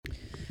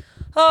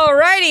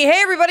Alrighty, hey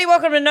everybody,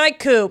 welcome to Night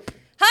Coop.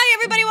 Hi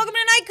everybody, welcome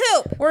to Night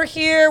Coop. We're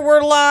here,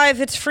 we're live,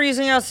 it's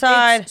freezing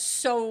outside. It's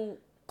so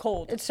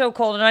cold. It's so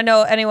cold, and I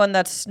know anyone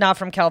that's not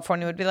from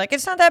California would be like,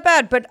 it's not that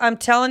bad, but I'm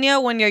telling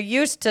you, when you're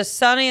used to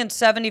sunny and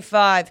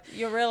 75.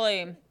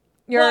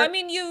 Well, I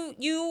mean,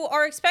 you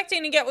are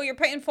expecting to get what you're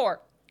paying for.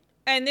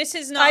 And this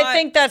is not... I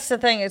think that's the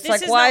thing. It's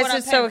like, why is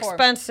it so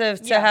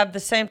expensive to have the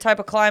same type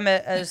of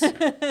climate as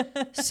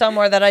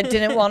somewhere that I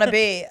didn't want to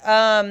be?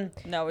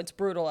 No, it's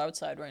brutal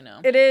outside right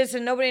now. It is,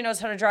 and nobody knows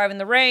how to drive in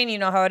the rain. You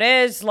know how it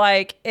is.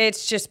 Like,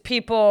 it's just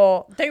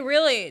people...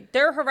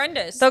 They're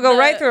horrendous. They'll go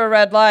right through a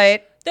red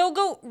light. They'll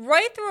go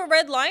right through a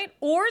red light,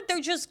 or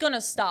they're just going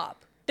to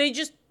stop. They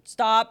just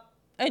stop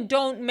and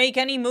don't make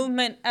any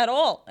movement at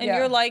all. And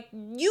you're like,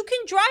 you can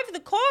drive the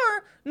car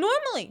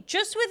normally,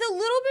 just with a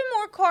little bit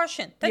more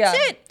caution. That's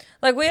it.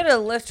 Like, we had a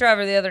Lyft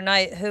driver the other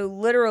night who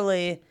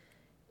literally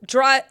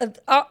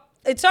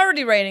it's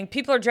already raining.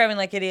 People are driving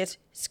like idiots.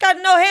 He's got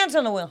no hands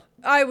on the wheel.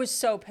 I was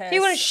so pissed. He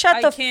wouldn't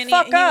shut the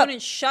fuck up. He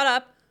wouldn't shut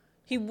up.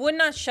 He would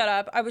not shut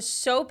up. I was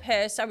so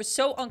pissed. I was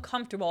so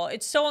uncomfortable.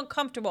 It's so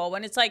uncomfortable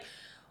when it's like,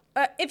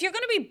 if you're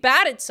going to be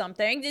bad at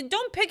something, then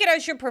don't pick it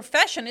as your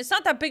profession. It's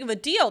not that big of a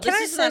deal. Can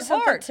This isn't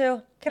that hard.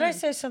 Can I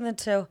say something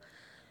too?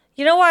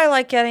 You know why I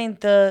like getting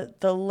the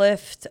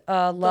Lyft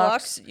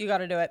Lux? You got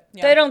to do it.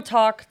 Yeah. They don't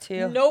talk to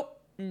you. Nope.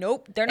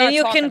 They're not. And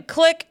you talking. can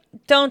click,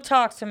 don't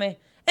talk to me.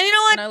 And you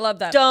know what? And I love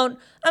that. Don't.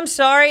 I'm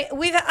sorry.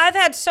 I've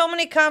had so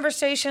many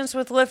conversations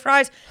with Lyft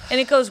rides, and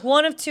it goes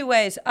one of two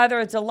ways: either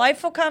a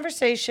delightful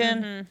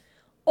conversation,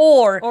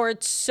 or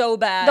it's so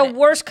bad. the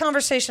worst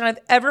conversation I've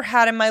ever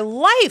had in my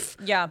life.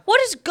 Yeah. What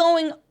is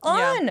going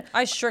on? Yeah.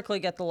 I strictly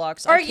get the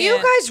Lux. Are you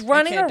guys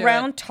running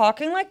around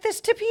talking like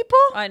this to people?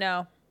 I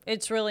know.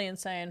 It's really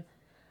insane.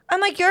 I'm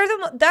like,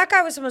 that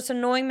guy was the most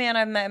annoying man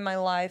I've met in my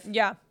life.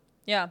 Yeah.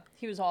 Yeah.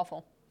 He was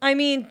awful. I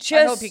mean,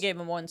 I hope you gave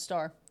him 1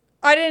 star.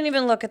 I didn't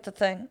even look at the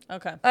thing.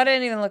 Okay. I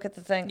didn't even look at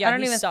the thing. Yeah,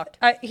 he sucked.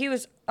 He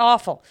was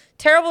awful.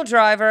 Terrible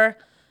driver.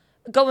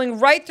 Going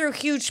right through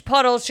huge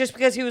puddles just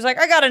because he was like,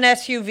 I got an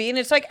SUV. And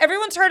it's like,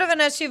 everyone's heard of an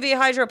SUV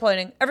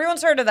hydroplaning.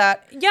 Everyone's heard of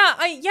that.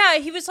 Yeah,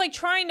 he was like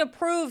trying to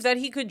prove that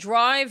he could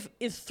drive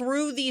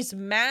through these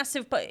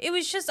massive... But it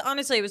was just,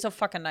 honestly, it was a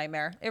fucking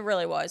nightmare. It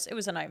really was. It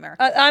was a nightmare.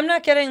 I'm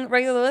not getting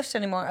regular lifts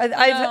anymore.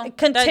 I've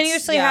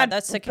continuously had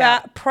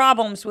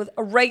problems with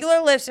regular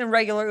lifts and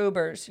regular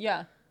Ubers.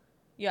 Yeah.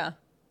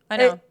 I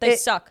know. They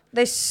suck.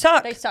 They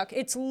suck.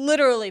 It's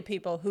literally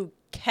people who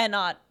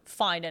cannot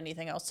find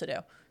anything else to do.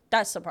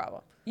 That's the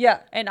problem.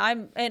 Yeah. And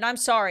I'm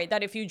sorry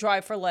that if you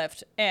drive for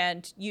Lyft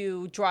and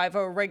you drive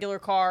a regular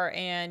car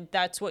and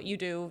that's what you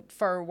do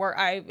for work,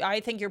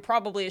 I think you're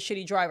probably a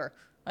shitty driver.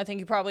 I think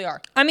you probably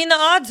are. I mean, the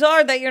odds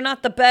are that you're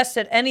not the best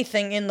at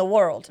anything in the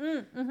world.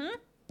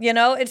 You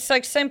know, it's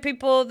like some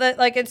people that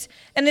like it's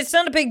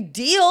not a big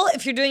deal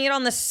if you're doing it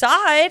on the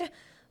side,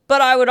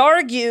 but I would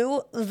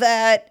argue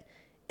that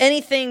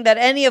anything that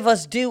any of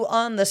us do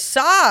on the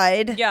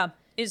side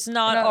is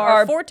not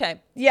our forte.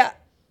 Yeah.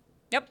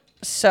 Yep.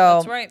 So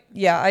that's right.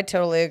 Yeah, I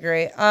totally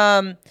agree.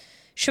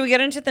 Should we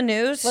get into the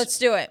news? Let's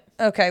do it.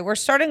 Okay, we're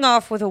starting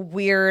off with a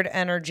weird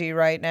energy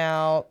right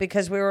now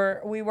because we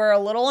were a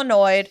little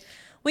annoyed.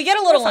 We get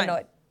a little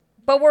annoyed,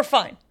 but we're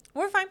fine.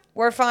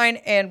 We're fine,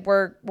 and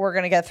we're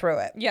gonna get through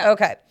it. Yeah.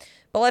 Okay,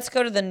 but let's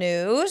go to the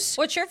news.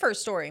 What's your first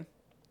story?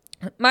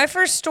 My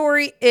first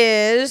story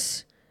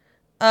is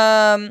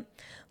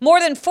more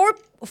than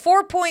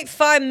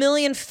 4.5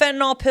 million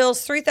fentanyl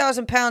pills,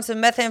 3,000 pounds of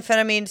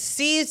methamphetamine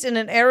seized in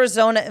an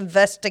Arizona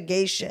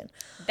investigation.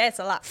 That's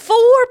a lot.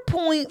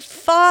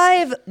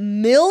 4.5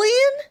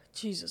 million?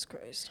 Jesus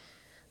Christ.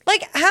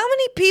 Like, how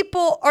many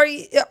people are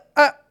you...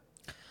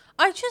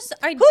 Who's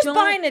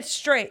buying it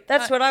straight?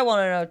 That's what I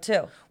want to know,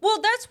 too. Well,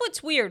 that's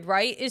what's weird,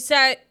 right? Is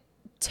that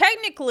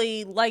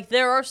technically, like,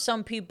 there are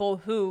some people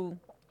who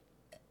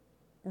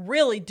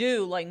really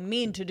do, like,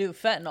 mean to do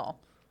fentanyl.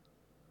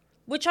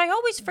 Which I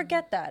always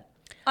forget that.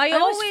 I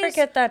always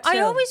forget that, too. I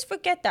always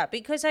forget that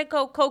because I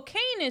go,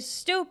 cocaine is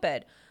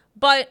stupid.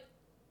 But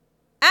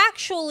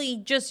actually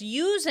just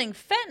using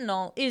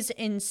fentanyl is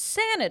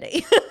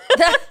insanity.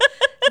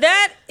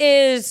 That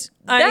is...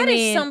 That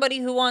is somebody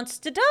who wants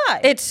to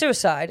die. It's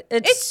suicide.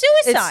 It's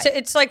suicide.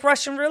 It's like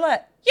Russian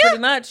roulette. Yeah.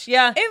 Pretty much,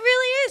 yeah. It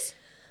really is.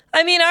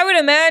 I mean, I would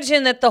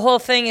imagine that the whole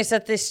thing is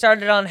that they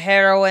started on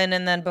heroin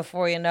and then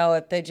before you know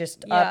it, they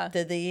just upped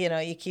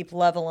you keep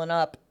leveling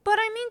up. But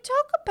I mean,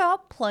 talk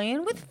about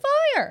playing with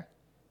fire.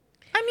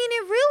 I mean,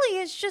 it really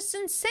is just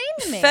insane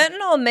to me.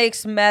 Fentanyl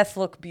makes meth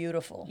look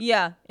beautiful.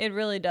 Yeah, it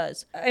really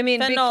does. I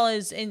mean, fentanyl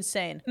is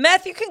insane.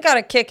 Meth, you can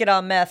gotta kick it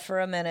on meth for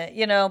a minute,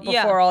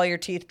 before all your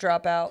teeth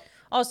drop out.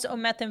 Also,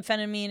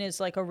 methamphetamine is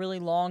like a really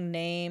long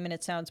name and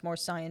it sounds more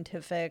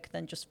scientific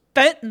than just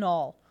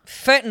fentanyl.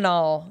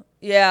 Fentanyl,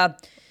 yeah.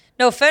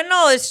 No,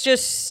 fentanyl is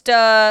just,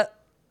 I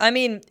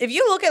mean, if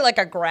you look at like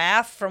a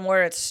graph from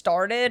where it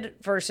started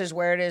versus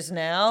where it is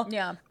now,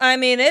 I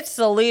mean, it's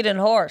the leading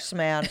horse,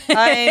 man.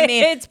 I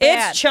mean,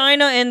 it's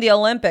China in the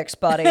Olympics,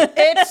 buddy.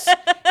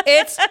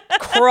 It's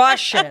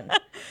crushing.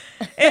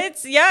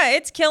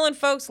 It's killing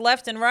folks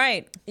left and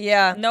right.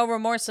 Yeah. No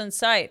remorse in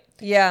sight.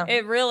 Yeah.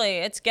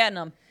 It's getting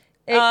them.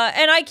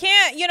 And I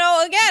can't,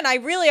 again,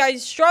 I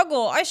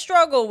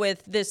struggle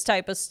with this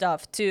type of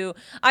stuff too.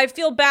 I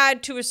feel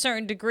bad to a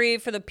certain degree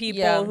for the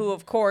people who,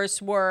 of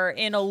course, were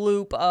in a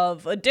loop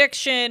of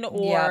addiction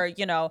or,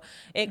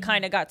 it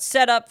kind of got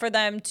set up for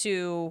them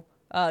to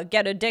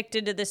get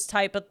addicted to this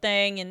type of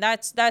thing. And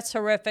that's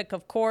horrific,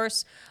 of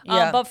course.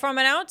 But from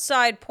an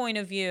outside point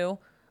of view,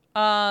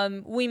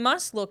 we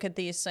must look at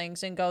these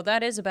things and go,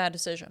 that is a bad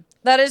decision.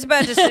 That is a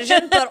bad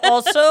decision. But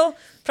also,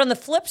 from the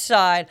flip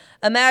side,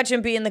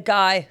 imagine being the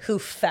guy who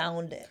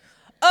found it.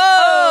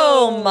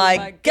 Oh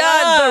my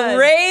God. The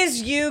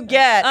raise you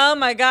get. Oh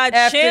my God.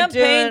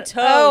 Champagne toast.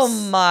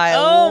 Oh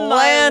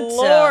my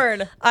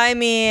Lord. I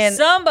mean,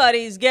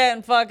 somebody's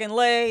getting fucking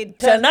laid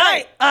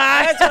tonight.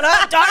 That's what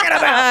I'm talking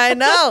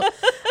about.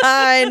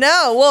 I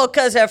know. Well,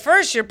 because at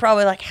first you're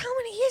probably like, how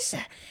many is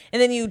that?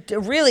 And then you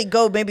really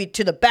go maybe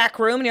to the back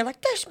room and you're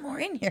like, there's more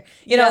in here.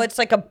 You know, it's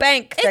like a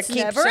bank that keeps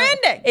never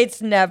ending.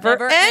 It's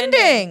never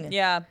ending.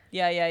 Yeah.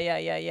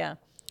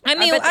 I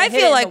mean, I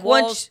feel like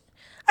once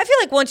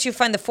you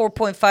find the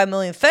 4.5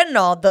 million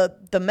fentanyl,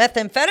 the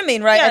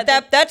methamphetamine, right?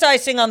 Yeah, that's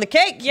icing on the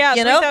cake. Yeah,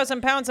 you know?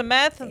 3,000 pounds of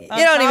meth. You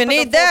don't even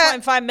need that.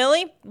 4.5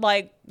 milli.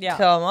 Like, yeah.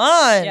 Come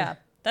on. Yeah,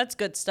 that's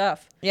good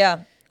stuff.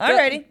 Yeah.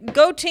 Alrighty.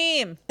 Go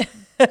team.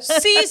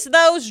 Seize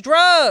those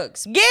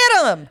drugs.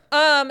 Get them.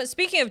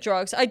 Speaking of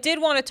drugs, I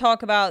did want to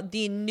talk about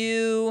the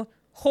new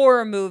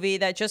horror movie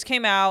that just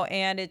came out,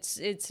 and it's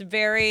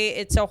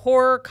a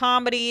horror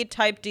comedy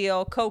type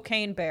deal,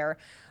 Cocaine Bear.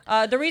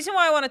 The reason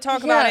why I want to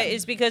talk about it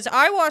is because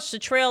I watched the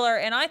trailer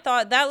and I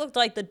thought that looked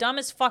like the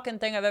dumbest fucking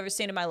thing I've ever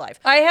seen in my life.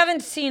 I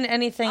haven't seen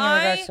anything in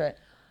regards to it.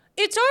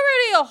 It's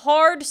already a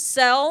hard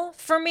sell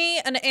for me,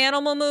 an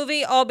animal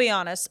movie, I'll be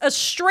honest. A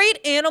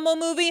straight animal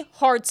movie,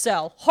 hard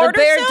sell. The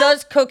bear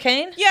does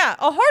cocaine? Yeah,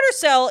 a harder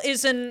sell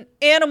is an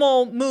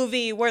animal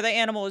movie where the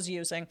animal is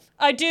using.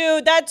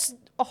 That's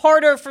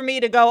harder for me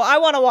to go, I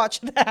want to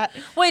watch that.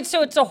 Wait,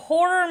 so it's a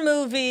horror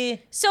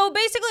movie? So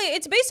basically,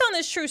 it's based on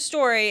this true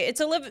story. It's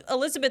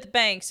Elizabeth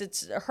Banks.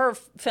 It's her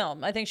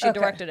film. I think she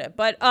directed it.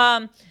 But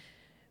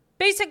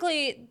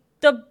basically,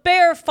 the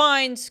bear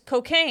finds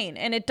cocaine,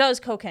 and it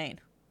does cocaine.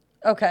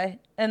 Okay.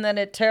 And then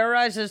it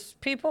terrorizes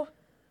people?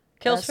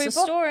 Kills people? That's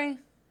the story.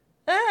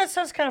 That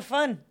sounds kind of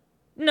fun.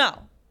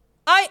 No.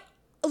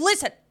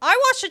 Listen,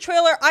 I watched the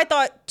trailer. I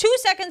thought 2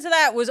 seconds of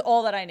that was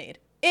all that I need.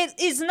 It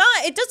doesn't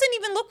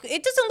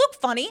look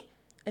funny.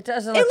 It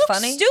doesn't look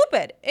funny? It looks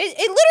stupid. It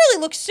literally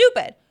looks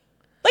stupid.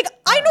 Like,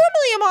 I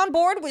normally am on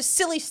board with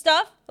silly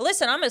stuff.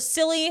 Listen, I'm a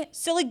silly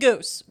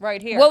goose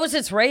right here. What was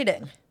its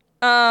rating?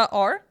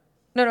 R?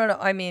 No.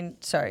 I mean,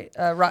 sorry.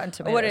 Rotten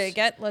Tomatoes. What did it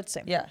get? Let's see.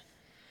 Yeah.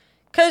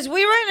 Because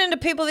we ran into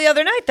people the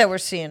other night that were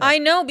seeing it. I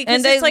know,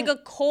 because it's like a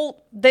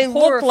cult. They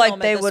look like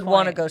they would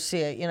want to go see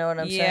it. You know what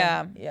I'm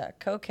saying? Yeah.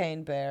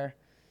 Cocaine Bear,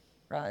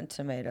 Rotten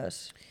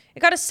Tomatoes. It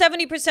got a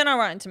 70% on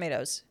Rotten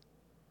Tomatoes,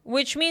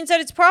 which means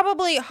that it's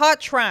probably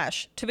hot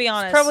trash, to be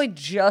honest. It's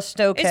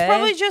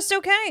probably just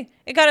okay.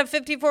 It got a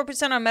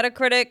 54% on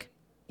Metacritic.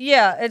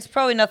 Yeah, it's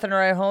probably nothing to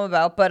write home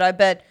about, but I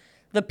bet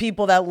the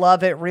people that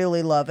love it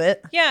really love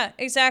it. Yeah,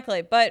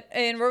 exactly. But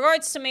in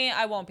regards to me,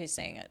 I won't be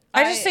seeing it.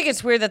 I just think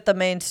it's weird that the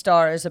main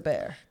star is a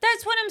bear.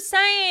 That's what I'm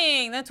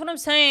saying.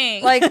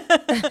 Like,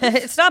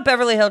 it's not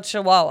Beverly Hills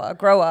Chihuahua.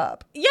 Grow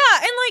up. Yeah,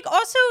 and like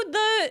also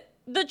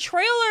the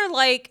trailer,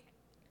 like,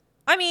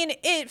 I mean,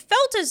 it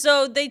felt as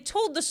though they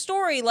told the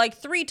story like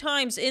 3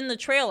 times in the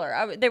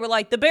trailer. They were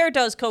like, the bear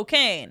does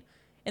cocaine.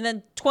 And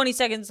then 20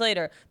 seconds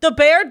later, the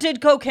bear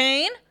did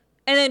cocaine.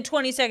 And then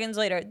 20 seconds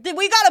later,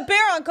 we got a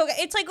bear on cocaine.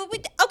 It's like,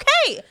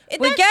 okay.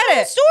 We get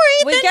it.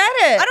 Story, we get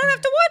it. I don't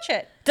have to watch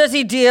it. Does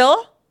he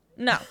deal?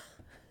 No.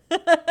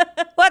 What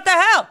the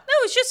hell? No,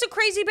 it's just a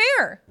crazy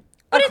bear.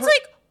 But it's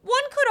like,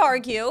 one could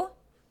argue.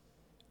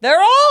 They're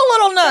all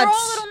little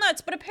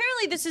nuts. But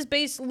apparently this is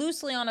based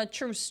loosely on a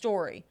true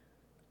story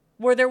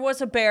where there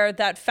was a bear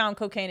that found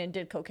cocaine and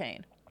did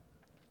cocaine.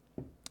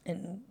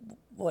 And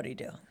what'd he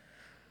do?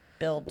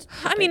 Build.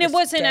 I mean, it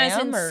wasn't as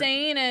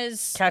insane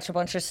as catch a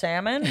bunch of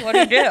salmon. What do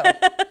you do?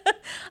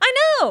 I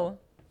know.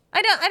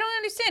 I don't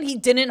understand. He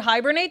didn't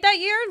hibernate that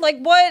year. Like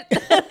what?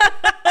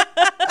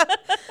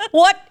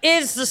 What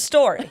is the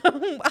story?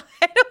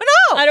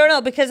 I don't know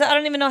because I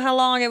don't even know how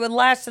long it would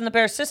last in the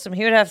bear system.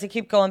 He would have to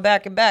keep going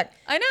back and back.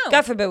 I know.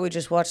 God forbid we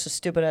just watch the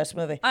stupid ass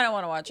movie. I don't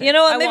want to watch it. You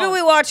know what? Maybe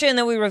we watch it and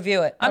then we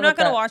review it. I'm not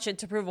going to watch it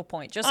to prove a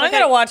point. I'm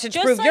going to watch it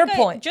to prove your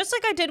point. Just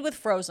like I did with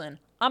Frozen.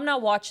 I'm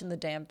not watching the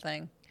damn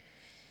thing.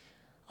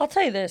 I'll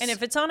tell you this. And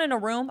if it's on in a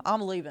room,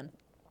 I'm leaving.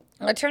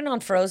 I turned on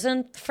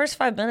Frozen. The first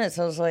 5 minutes,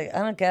 I was like, I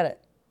don't get it.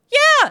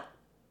 Yeah.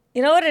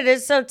 You know what it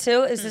is, though,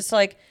 too? Is it's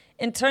like,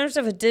 in terms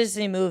of a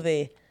Disney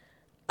movie,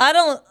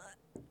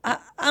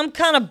 I'm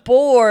kind of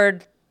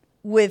bored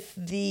with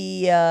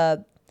the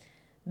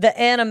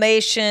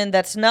animation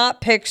that's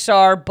not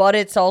Pixar, but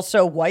it's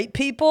also white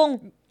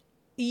people.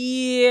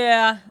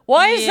 Yeah.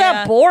 Why is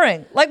that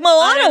boring? Like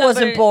Moana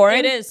wasn't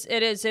boring.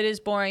 It is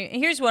boring.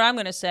 Here's what I'm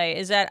going to say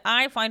is that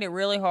I find it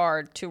really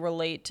hard to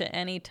relate to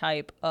any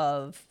type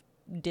of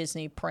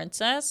Disney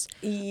princess.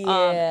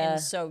 Yeah.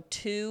 And so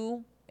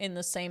two in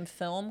the same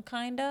film,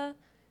 kind of.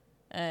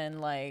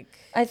 And like...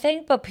 I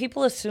think, but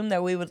people assume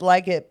that we would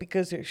like it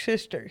because they're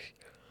sisters.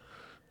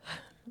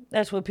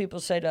 That's what people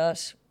say to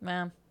us.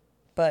 Man,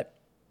 but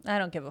I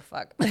don't give a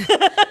fuck. Me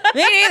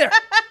neither.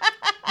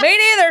 Me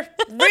neither.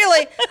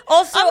 Really.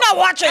 Also, I'm not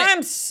watching.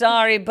 I'm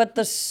sorry, but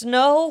the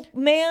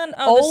snowman,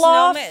 Oh,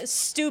 Olaf, the snowman,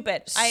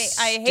 stupid. I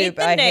hate Stupid.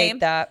 the I name. hate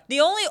that.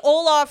 The only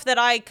Olaf that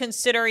I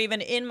consider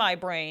even in my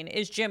brain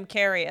is Jim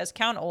Carrey as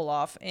Count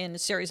Olaf in A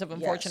Series of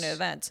Unfortunate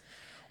Events.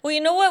 Well, you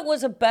know what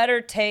was a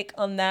better take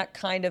on that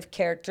kind of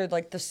character,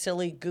 like the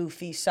silly,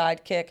 goofy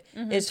sidekick,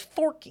 is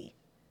Forky.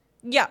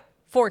 Yeah,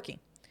 Forky.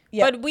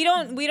 Yeah. But we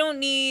don't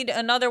need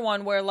another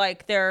one where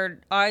like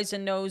their eyes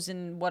and nose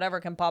and whatever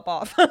can pop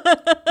off.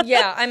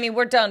 Yeah, I mean,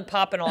 we're done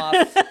popping off.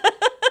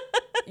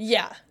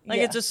 Yeah. Like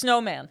it's a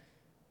snowman.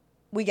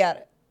 We got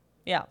it.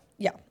 Yeah.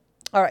 Yeah.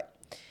 All right.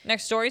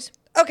 Next stories.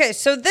 Okay,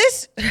 so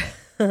this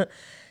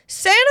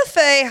Santa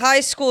Fe high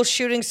school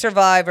shooting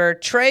survivor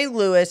Trey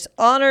Lewis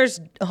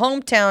honors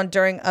hometown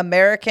during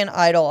American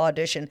Idol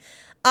audition.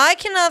 I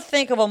cannot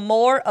think of a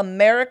more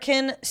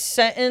American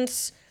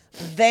sentence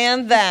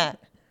than that.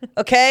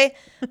 Okay?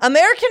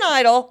 American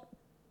Idol.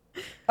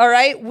 All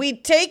right? We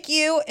take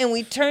you and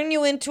we turn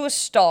you into a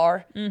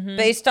star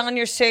based on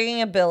your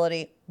singing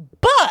ability.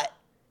 But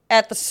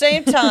at the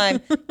same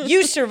time,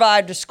 you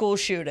survived a school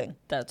shooting.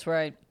 That's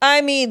right. I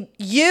mean,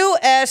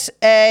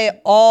 USA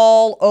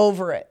all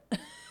over it.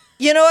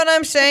 You know what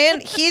I'm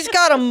saying? He's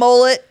got a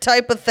mullet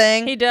type of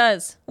thing. He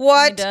does.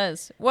 What? He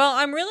does. Well,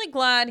 I'm really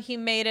glad he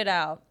made it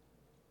out.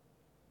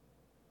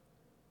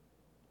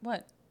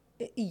 What?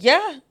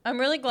 Yeah. I'm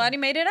really glad he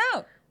made it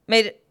out.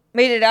 Made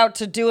it out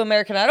to do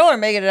American Idol or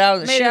make it out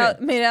of the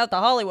shooting? Made it out to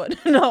Hollywood.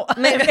 No.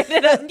 Made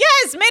it out.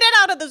 Yes, made it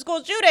out of the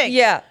school shooting.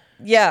 Yeah.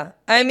 Yeah.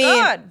 I mean,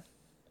 God.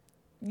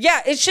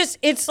 yeah,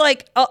 it's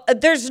like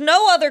there's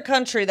no other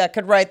country that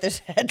could write this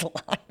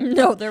headline.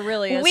 No, there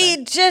really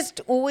isn't.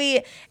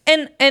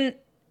 And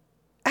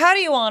how do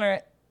you honor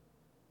it?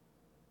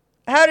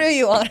 How do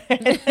you honor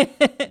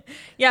it?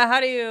 Yeah,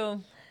 how do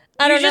you...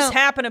 I don't you just know.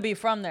 happen to be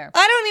from there.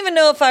 I don't even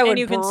know if I would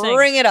you can sing.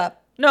 bring it up.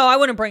 No, I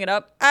wouldn't bring it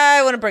up.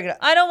 I wouldn't bring it up.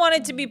 I don't want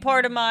it to be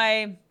part of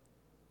my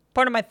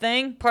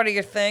thing. Part of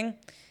your thing?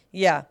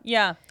 Yeah.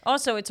 Yeah.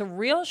 Also, it's a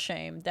real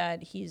shame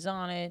that he's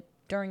on it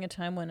during a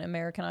time when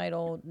American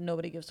Idol,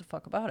 nobody gives a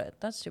fuck about it.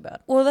 That's too bad.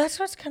 Well, that's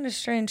what's kind of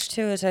strange,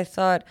 too, is I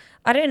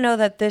didn't know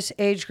that this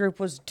age group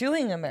was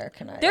doing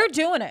American Idol. They're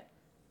doing it.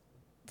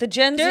 The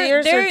Gen Zers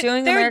are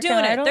doing American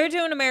Idol? They're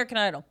doing American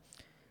Idol.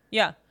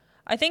 Yeah.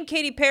 I think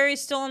Katy Perry's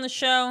still on the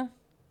show.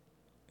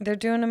 They're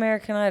doing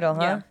American Idol,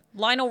 huh? Yeah.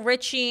 Lionel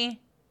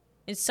Richie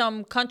is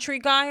some country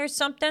guy or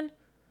something.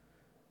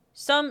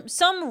 Some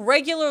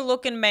regular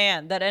looking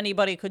man that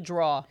anybody could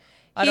draw.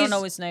 I don't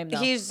know his name, though.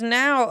 He's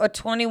now a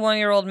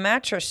 21-year-old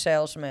mattress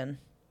salesman.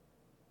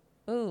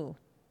 Ooh.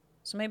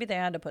 So maybe they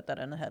had to put that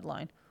in the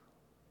headline.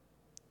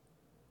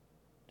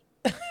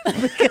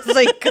 Because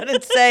they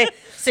couldn't say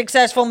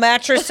successful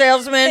mattress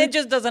salesman. It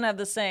just doesn't have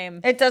the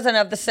same. It doesn't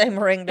have the same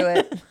ring to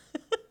it.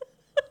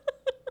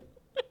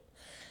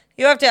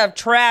 You have to have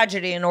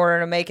tragedy in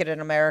order to make it in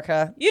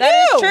America.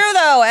 That is true,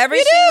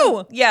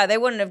 though. Yeah, they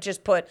wouldn't have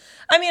just put...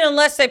 I mean,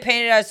 unless they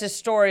painted it as this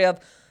story of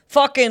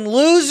fucking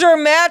loser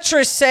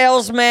mattress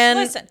salesman.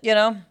 Listen. You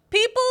know?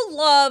 People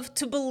love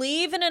to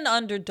believe in an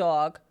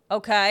underdog,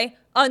 okay?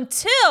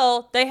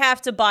 Until they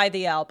have to buy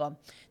the album.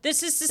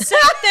 This is the same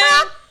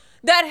thing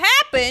that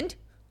happened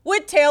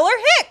with Taylor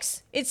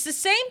Hicks. It's the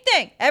same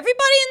thing. Everybody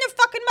and their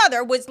fucking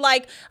mother was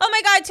like, oh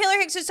my God, Taylor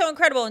Hicks is so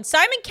incredible. And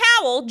Simon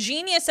Cowell,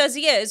 genius as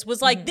he is, was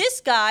like,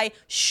 this guy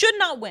should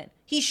not win.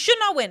 He should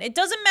not win. It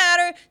doesn't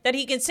matter that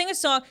he can sing a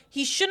song.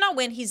 He should not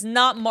win. He's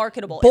not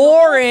marketable.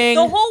 Boring.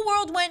 The whole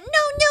world went,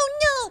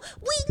 no.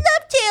 We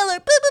love Taylor.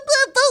 Blah, blah,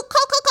 blah. Vote.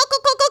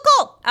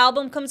 Call.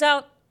 Album comes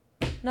out.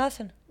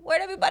 Nothing.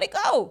 Where'd everybody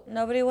go?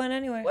 Nobody went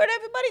anywhere. Where'd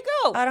everybody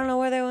go? I don't know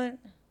where they went.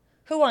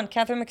 Who won?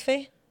 Catherine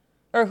McPhee?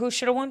 Or who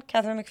should have won?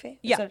 Catherine McPhee?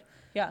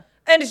 Yeah.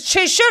 And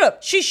she should have.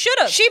 She should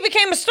have. She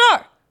became a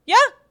star. Yeah.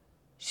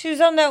 She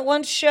was on that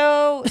one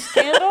show,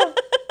 Scandal,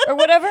 or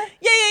whatever.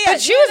 Yeah.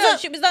 But she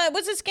was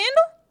Was it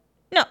Scandal?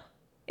 No.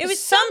 It was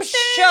some something,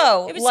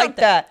 show it was like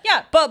something. that.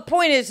 Yeah. But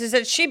point is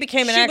that she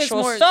became an actual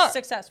was more star.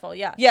 successful,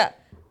 yeah. Yeah.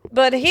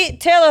 But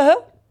Taylor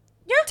who?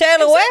 Yeah.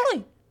 Taylor exactly.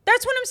 Way?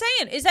 That's what I'm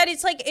saying. Is that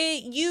it's like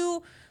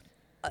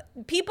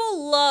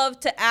people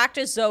love to act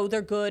as though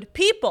they're good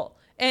people.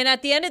 And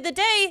at the end of the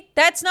day,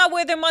 that's not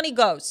where their money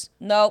goes.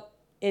 Nope.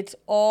 It's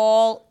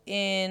all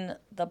in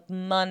the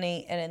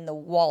money and in the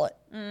wallet.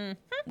 Mm-hmm.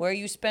 Where are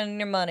you spending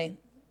your money?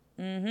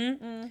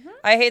 Mm-hmm. Mm-hmm.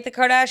 I hate the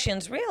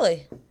Kardashians.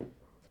 Really?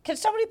 Can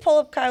somebody pull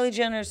up Kylie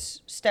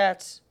Jenner's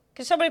stats?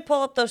 Can somebody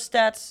pull up those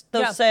stats,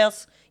 those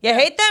sales? You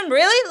hate them?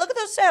 Really? Look at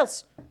those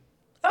sales.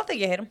 I don't think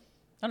you hate them.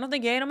 I don't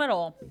think you hate them at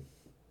all.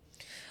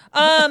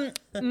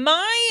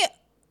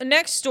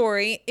 next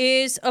story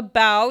is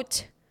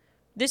about.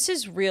 This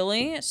is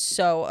really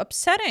so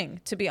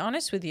upsetting, to be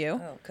honest with you.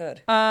 Oh,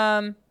 good.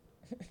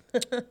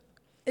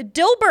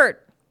 Dilbert.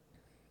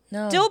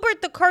 No.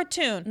 Dilbert the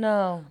cartoon.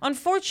 No.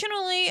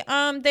 Unfortunately,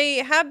 they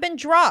have been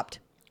dropped.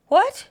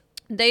 What?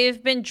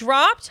 They've been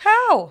dropped.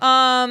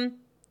 How?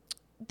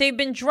 They've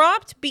been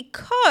dropped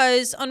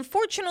because,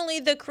 unfortunately,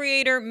 the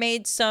creator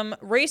made some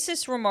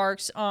racist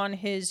remarks on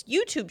his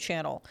YouTube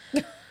channel.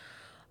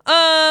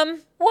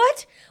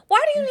 What?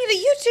 Why do you need a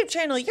YouTube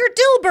channel? You're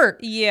Dilbert.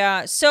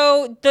 Yeah.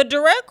 So the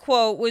direct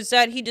quote was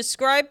that he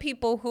described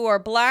people who are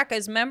black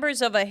as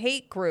members of a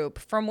hate group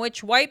from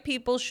which white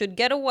people should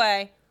get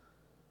away.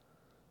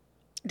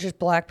 Just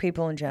black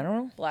people in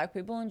general? Black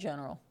people in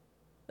general.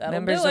 That'll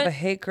Members do of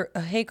it.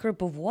 a hate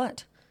group of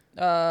what?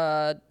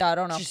 I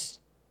don't know.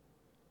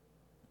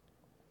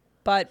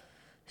 But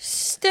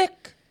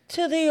Stick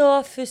to the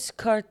Office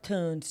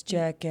cartoons,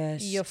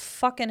 jackass. you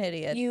fucking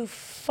idiot. You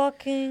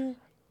fucking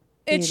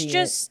It's idiot.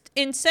 just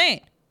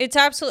insane. It's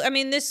absolutely. I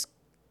mean, this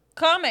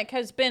comic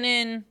has been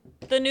in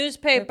the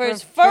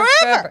newspapers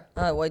forever.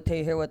 Oh, wait till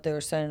you hear what they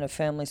were saying in a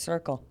family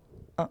circle.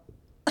 I'm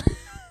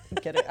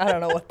kidding. I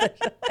don't know what they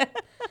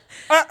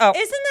Uh-oh.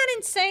 Isn't that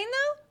insane,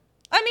 though?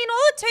 I mean,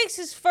 all it takes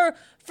is for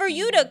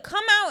you to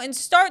come out and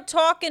start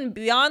talking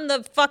beyond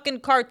the fucking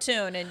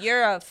cartoon, and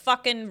you're a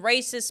fucking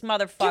racist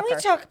motherfucker. Can we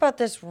talk about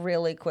this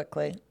really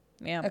quickly?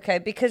 Yeah. Okay,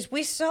 because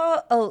we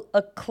saw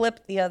a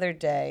clip the other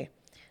day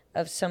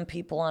of some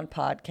people on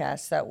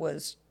podcasts that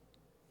was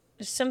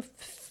some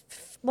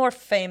more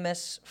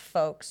famous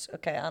folks,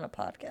 okay, on a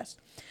podcast.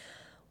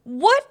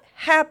 What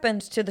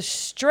happens to the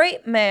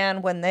straight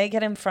man when they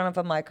get in front of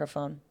a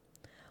microphone?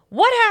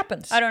 What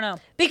happens? I don't know.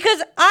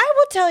 Because I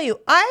will tell you,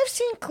 I've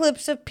seen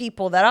clips of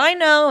people that I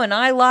know and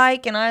I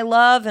like and I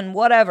love and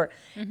whatever.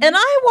 Mm-hmm. And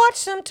I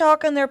watch them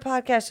talk on their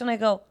podcast and I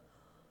go,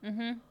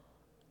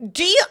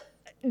 do you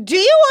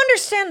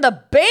understand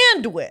the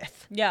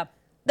bandwidth Yeah.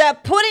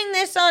 that putting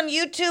this on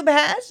YouTube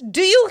has?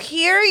 Do you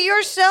hear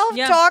yourself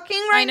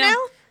talking right now?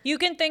 You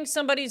can think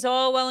somebody's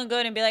all well and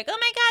good and be like, oh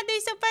my God,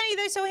 they're so funny,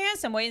 they're so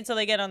handsome. Wait until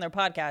they get on their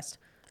podcast.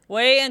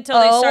 Wait until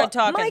they start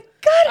talking. My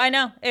God. I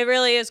know. It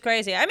really is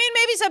crazy. I mean,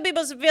 maybe some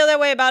people feel that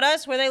way about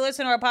us where they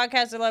listen to our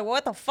podcast. They're like,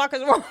 what the fuck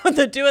is wrong with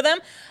the two of them?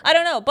 I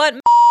don't know.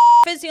 But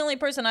is the only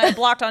person I have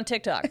blocked on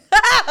TikTok.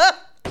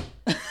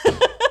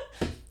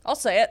 I'll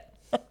say it.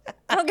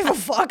 I don't give a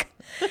fuck.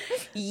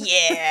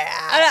 Yeah.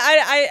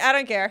 I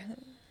don't care.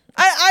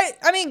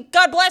 I mean,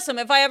 God bless him.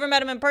 If I ever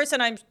met him in person,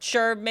 I'm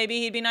sure maybe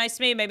he'd be nice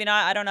to me. Maybe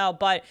not. I don't know.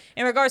 But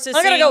in regards to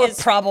I'm going to go with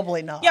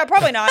probably not. Yeah,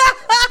 probably not.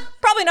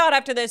 Probably not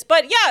after this.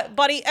 But yeah,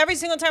 buddy, every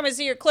single time I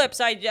see your clips,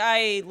 no.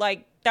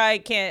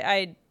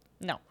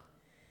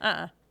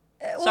 Well,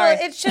 Sorry.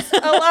 it's just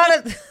a lot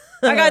of...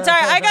 I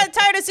got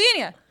tired of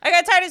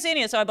seeing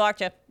you. So I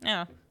blocked you.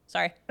 Yeah,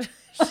 sorry.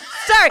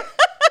 Sorry,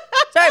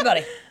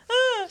 buddy.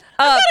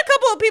 I've got a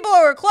couple of people who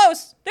are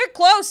close. They're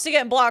close to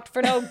getting blocked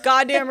for no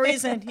goddamn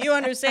reason. You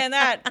understand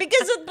that?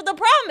 Because the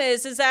problem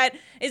is that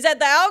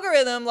the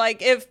algorithm,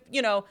 like, if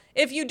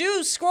you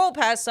do scroll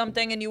past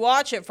something and you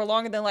watch it for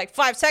longer than like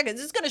 5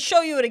 seconds, it's going to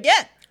show you it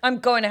again. I'm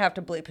going to have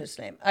to bleep his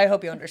name. I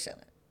hope you understand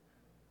that.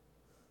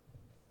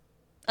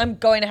 I'm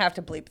going to have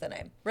to bleep the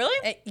name.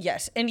 Really?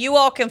 Yes. And you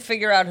all can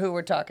figure out who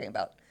we're talking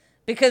about.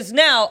 Because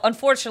now,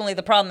 unfortunately,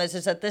 the problem is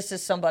that this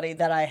is somebody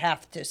that I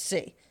have to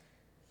see.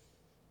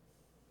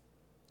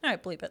 All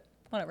right, bleep it.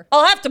 Whatever.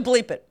 I'll have to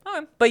bleep it.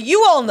 Okay. But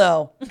you all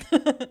know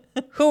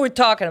who we're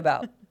talking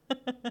about.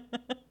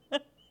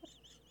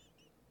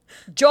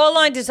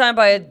 Jawline designed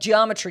by a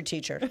geometry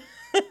teacher. I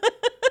didn't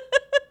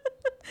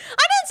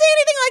say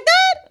anything like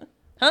that.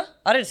 Huh?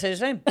 I didn't say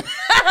his name.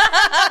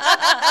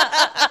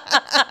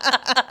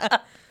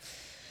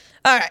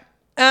 All right.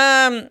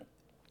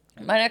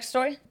 My next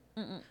story?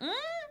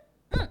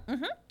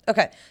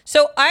 Okay.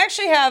 So I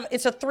actually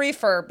it's a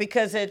three-fer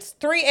because it's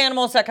 3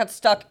 animals that got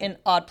stuck in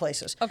odd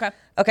places. Okay.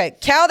 Okay.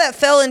 Cow that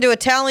fell into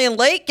Italian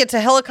lake gets a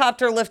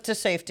helicopter lift to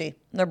safety.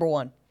 Number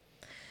 1.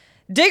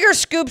 Digger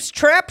scoops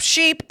trapped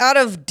sheep out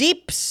of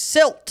deep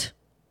silt.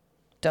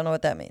 Don't know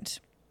what that means.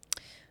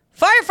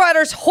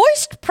 Firefighters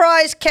hoist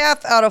prize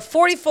calf out of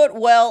 40-foot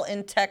well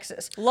in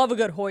Texas. Love a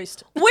good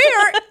hoist.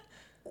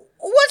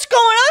 What's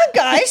going on,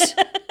 guys?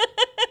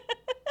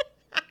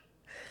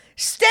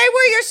 Stay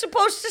where you're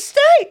supposed to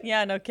stay.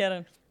 Yeah, no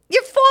kidding.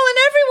 You're falling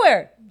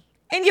everywhere.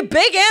 And you're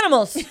big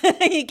animals.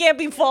 You can't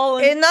be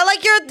falling. It's not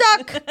like you're a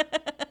duck.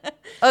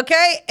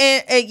 Okay?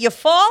 And you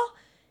fall,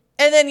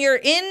 and then you're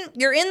in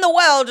the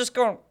well just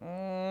going...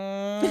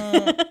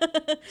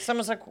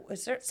 Someone's like,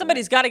 is there...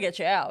 Somebody's got to get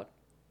you out.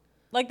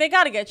 Like, they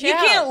got to get you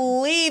out. You can't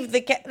leave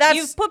the...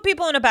 You've put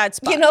people in a bad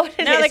spot. You know what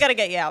it now is? they got to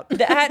get you out.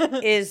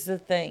 That is the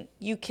thing.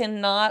 You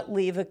cannot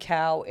leave a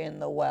cow in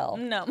the well.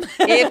 No.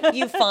 If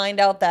you find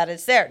out that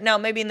it's there. Now,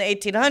 maybe in the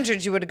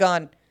 1800s, you would have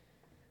gone,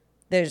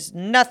 there's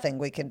nothing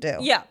we can do.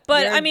 Yeah,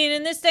 but I mean,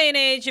 in this day and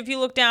age, if you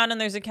look down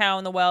and there's a cow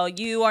in the well,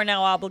 you are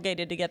now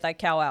obligated to get that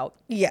cow out.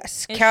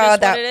 Yes. It's cow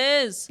just what it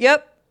is.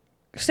 Yep.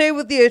 Same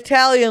with the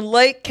Italian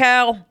lake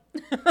cow.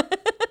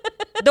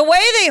 The way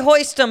they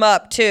hoist them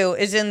up too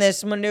is in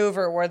this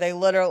maneuver where they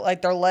literally,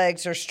 like, their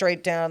legs are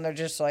straight down. They're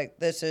just like,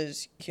 this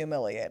is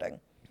humiliating.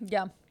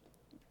 Yeah.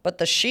 But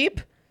the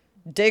sheep,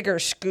 Digger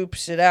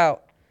scoops it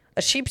out.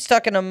 A sheep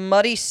stuck in a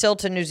muddy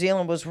silt in New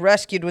Zealand was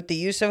rescued with the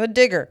use of a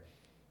digger.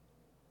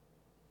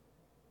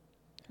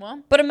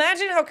 Well, but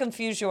imagine how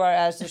confused you are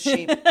as the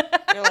sheep.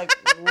 You're like,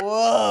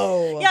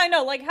 whoa. Yeah, I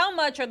know. Like, how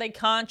much are they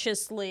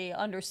consciously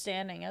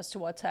understanding as to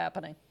what's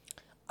happening?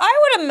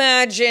 I would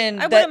imagine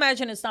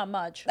it's not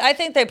much. I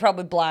think they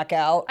probably black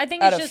out. I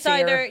think it's just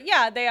either,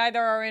 they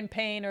either are in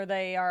pain or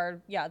they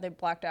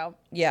blacked out.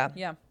 Yeah.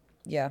 Yeah.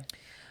 Yeah.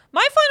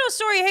 My final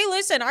story. Hey,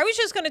 listen, I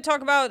was going to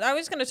talk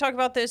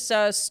about this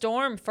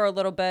storm for a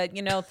little bit.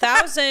 You know,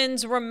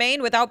 thousands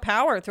remain without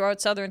power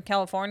throughout Southern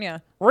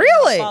California.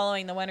 Really?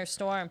 Following the winter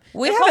storm.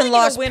 We haven't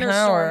lost winter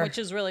power. Storm, which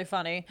is really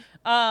funny.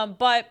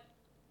 But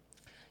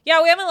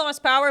yeah, we haven't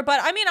lost power. But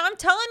I mean, I'm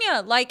telling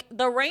you, like,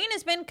 the rain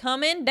has been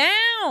coming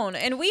down,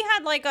 and we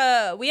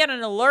had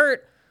an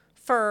alert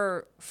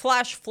for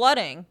flash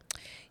flooding.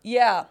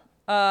 Yeah.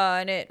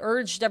 And it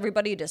urged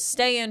everybody to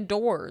stay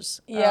indoors.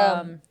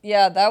 Yeah,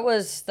 that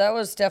was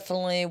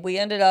definitely. We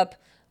ended up.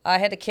 I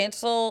had to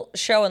cancel a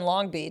show in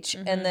Long Beach,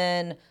 and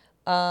then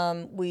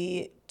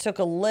we took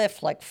a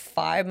Lyft like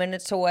 5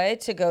 minutes away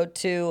to go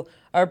to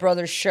our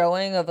brother's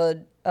showing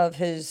of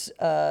his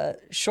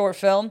short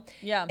film.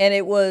 Yeah, and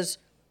it was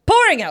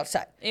pouring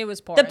outside. It was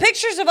pouring. The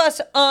pictures of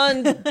us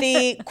on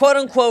the quote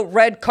unquote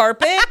red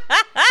carpet.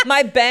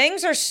 My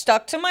bangs are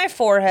stuck to my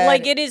forehead.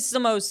 Like, it is the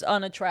most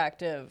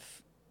unattractive.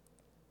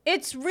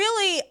 It's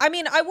really, I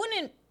mean, I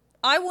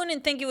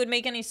wouldn't think it would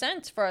make any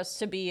sense for us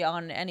to be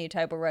on any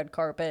type of red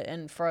carpet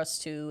and for us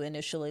to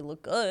initially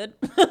look good.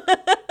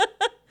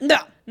 No.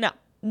 I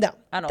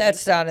don't That's think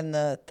so. not in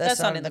the that's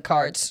not in the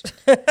cards.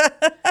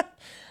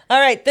 All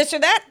right, this or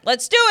that?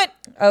 Let's do it.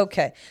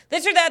 Okay.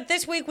 This or that.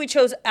 This week we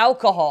chose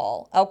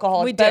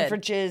alcoholic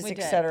beverages,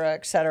 etc.,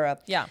 etc.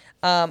 Yeah.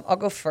 I'll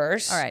go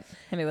first. All right.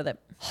 Hit me with it.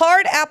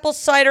 Hard apple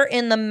cider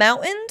in the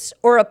mountains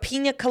or a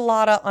pina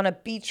colada on a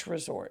beach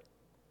resort?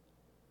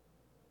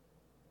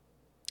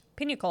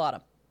 Pina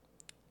colada.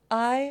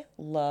 I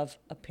love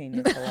a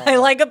pina colada. I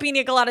like a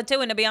pina colada too,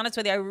 and to be honest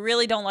with you, I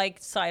really don't like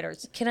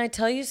ciders. Can I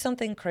tell you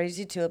something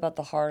crazy too about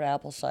the hard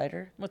apple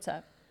cider? What's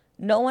that?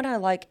 No one I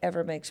like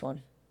ever makes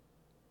one.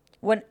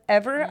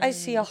 Whenever I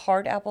see a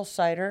hard apple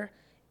cider,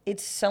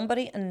 it's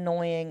somebody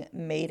annoying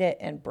made it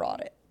and brought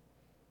it.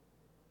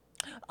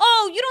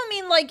 Oh, you don't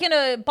mean like in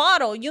a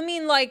bottle. You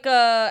mean like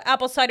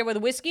apple cider with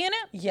whiskey in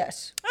it?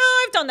 Yes.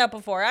 Oh, I've done that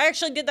before. I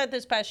actually did that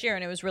this past year,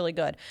 and it was really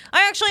good.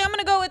 I'm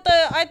gonna go with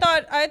the. I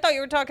thought you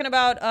were talking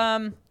about.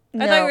 I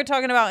thought you were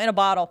talking about in a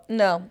bottle.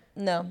 No.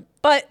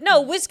 But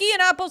no, whiskey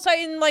and apple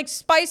cider, and like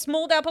spiced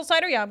mulled apple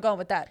cider. Yeah, I'm going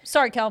with that.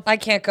 Sorry, Kel. I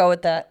can't go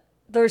with that.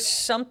 There's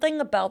something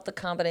about the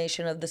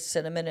combination of the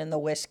cinnamon and the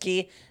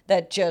whiskey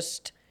that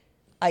just,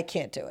 I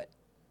can't do it.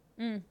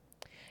 And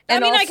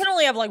I can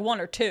only have like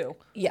one or two.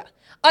 Yeah.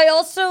 I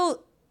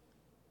also,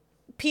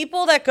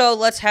 people that go,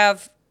 let's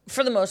have,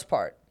 for the most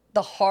part,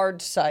 the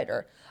hard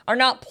cider, are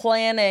not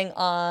planning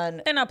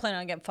on. They're not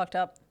planning on getting fucked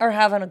up. Or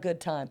having a good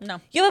time.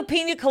 No. You have a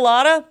pina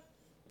colada?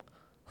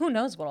 Who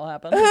knows what'll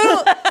happen?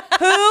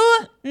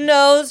 Who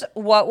knows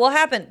what will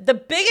happen? The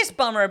biggest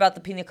bummer about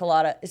the pina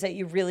colada is that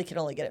you really can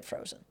only get it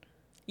frozen.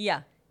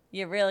 Yeah.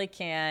 You really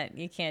can't.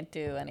 You can't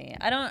do any.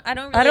 I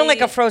don't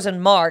like a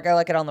frozen marg. I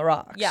like it on the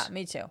rocks. Yeah,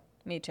 me too.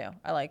 Me too.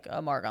 I like a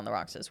marg on the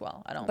rocks as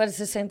well. I don't. But it's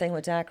the same thing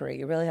with daiquiri.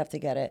 You really have to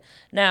get it.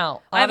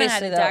 Now, I haven't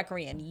had a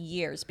daiquiri in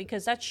years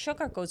because that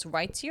sugar goes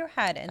right to your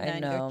head and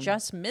then you're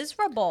just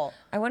miserable.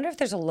 I wonder if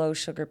there's a low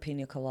sugar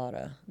pina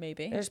colada.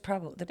 Maybe. There's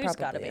probably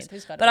gotta be.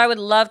 But I would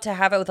love to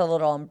have it with a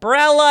little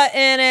umbrella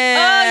in it.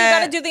 Oh, you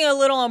got to do a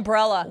little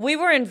umbrella. We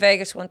were in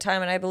Vegas one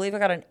time and I believe I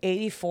got an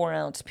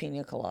 84-ounce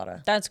pina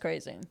colada. That's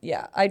crazy.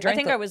 Yeah, I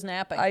think I was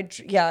napping. I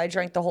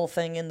drank the whole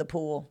thing in the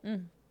pool.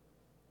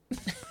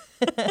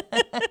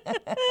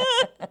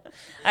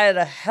 I had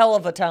a hell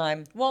of a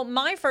time. Well,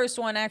 my first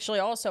one actually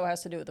also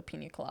has to do with the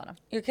pina colada.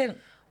 You're kidding.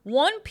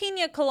 One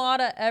pina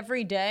colada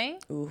every day,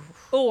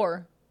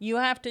 or you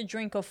have to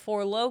drink a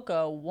Four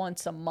Loko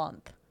once a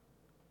month.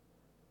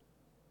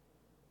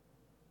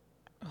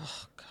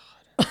 Oh,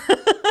 God.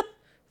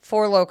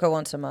 Four Loko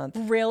once a month.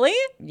 Really?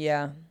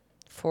 Yeah.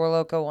 Four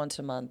Loko once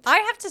a month. I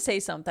have to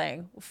say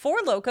something. Four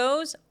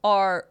Lokos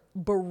are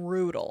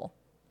brutal.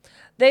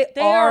 They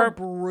are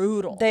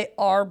brutal. They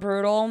are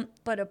brutal.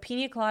 But a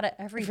pina colada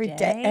every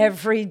day?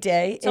 Every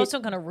day. It's also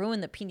going to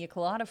ruin the pina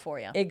colada for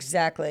you.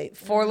 Exactly.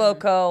 Four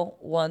Loko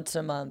once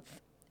a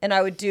month. And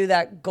I would do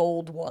that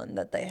gold one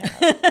that they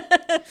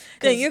have.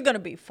 Then you're going to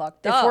be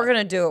fucked up. If we're going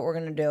to do it, we're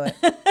going to do it.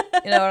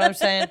 You know what I'm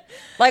saying?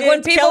 Like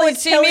when people would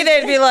see me,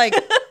 they'd be like...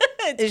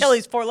 It's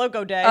Kelly's Four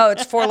Loko day. Oh,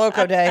 it's Four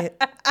Loko day.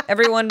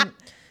 Everyone...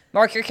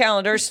 Mark your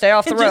calendars. Stay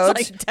off the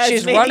roads. Like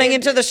she's running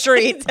into the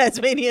street.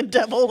 Tasmanian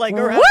devil, like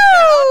around.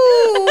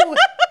 Woo!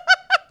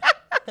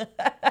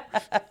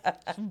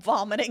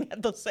 Vomiting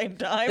at the same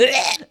time.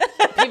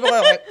 People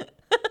are like,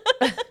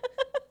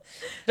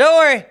 "Don't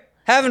worry,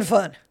 having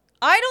fun."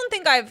 I don't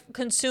think I've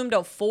consumed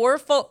a full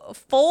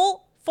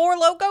Four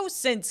Loko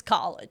since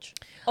college.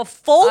 A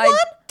full one?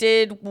 I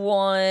did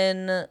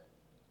one,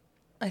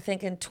 I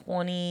think in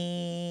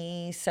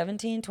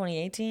 2017,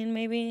 2018,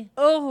 maybe.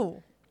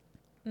 Oh.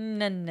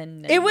 No.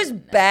 It was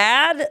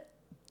bad,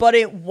 but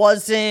it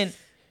wasn't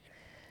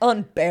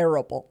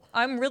unbearable.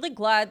 I'm really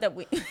glad that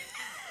we...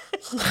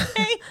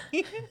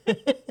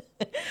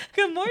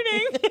 Good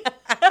morning.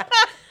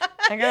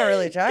 I got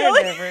really tired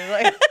there for a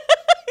second.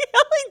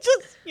 Kelly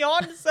just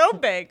yawned so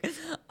big.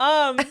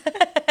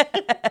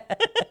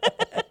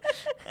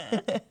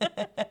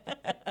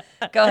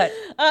 Go ahead.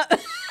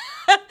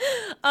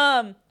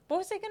 What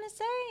was I gonna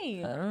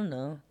say? I don't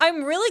know.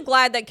 I'm really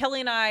glad that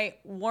Kelly and I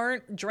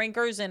weren't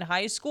drinkers in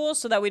high school,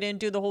 so that we didn't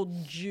do the whole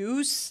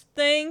juice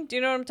thing. Do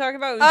you know what I'm talking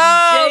about? It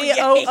was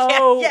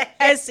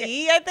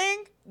JOOSE, I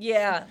think.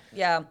 Yeah.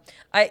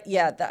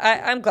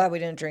 I'm glad we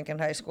didn't drink in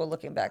high school.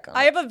 Looking back on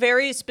I it, have a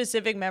very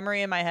specific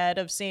memory in my head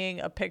of seeing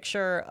a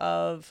picture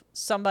of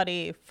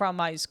somebody from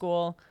high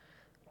school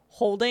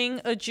holding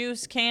a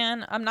juice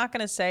can. I'm not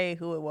gonna say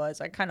who it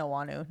was. I kind of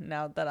want to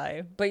now that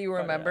I. but you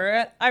remember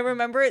it. I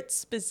remember it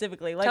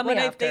specifically. Like Tell when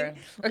me I after, think,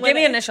 or when give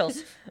me I-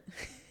 initials.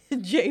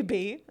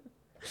 JB.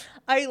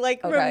 I Okay.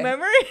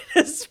 remember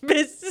it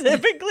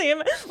specifically.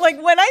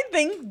 Like when I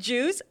think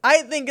juice,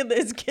 I think of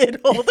this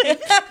kid holding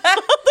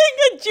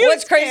a juice.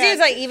 What's crazy can.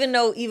 is I even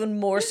know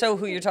even more so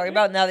who you're talking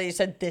about now that you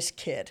said this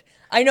kid.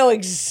 I know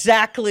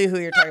exactly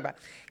who you're talking about.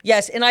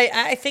 Yes, and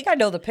I think I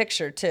know the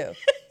picture too.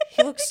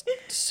 He looks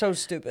so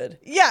stupid.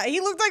 Yeah, he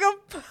looked like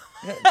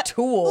A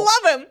tool.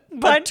 love him, A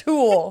but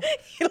tool.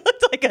 he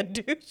looked like a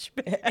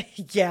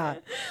douchebag. Yeah.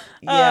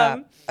 Yeah.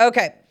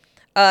 Okay.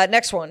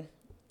 Next one.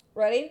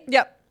 Ready?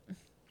 Yep.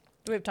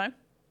 Do we have time?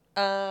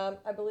 I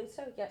believe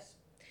so, yes.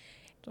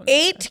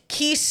 8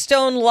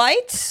 Keystone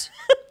Lights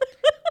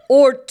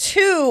or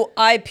 2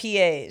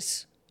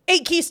 IPAs?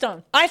 8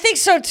 Keystone. I think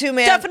so too,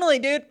 man. Definitely,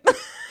 dude.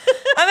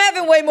 I'm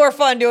having way more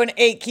fun doing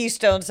 8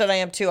 Keystones than I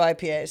am 2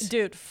 IPAs.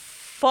 Dude,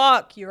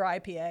 fuck your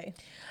IPA.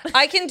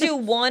 I can do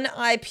 1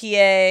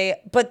 IPA,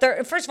 but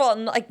they're, first of all,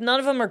 like none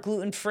of them are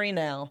gluten-free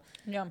now.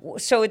 Yeah.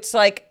 So it's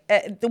like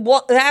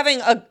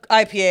having a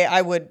IPA,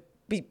 I would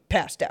be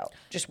passed out.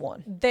 Just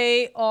one.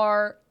 They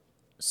are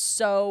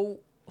so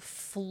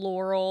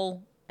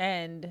floral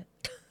and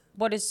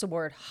what is the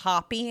word?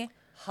 Hoppy.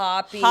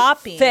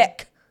 Hoppy.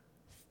 Thick.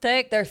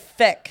 Thick. They're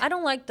thick. I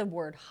don't like the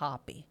word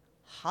hoppy.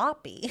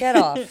 Hoppy. Get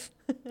off.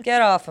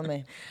 Get off of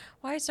me.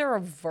 Why is there a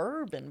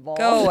verb involved?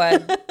 Go away.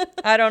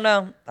 I don't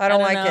know. I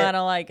don't like know, it. I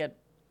don't like it.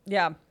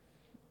 Yeah.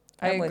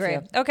 I I'm with agree.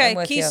 you. Okay, I'm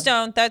with you.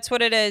 Keystone. That's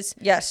what it is.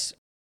 Yes.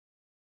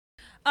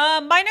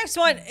 My next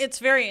one, it's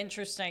very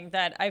interesting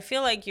that I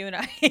feel like you and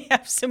I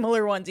have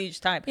similar ones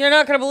each time. You're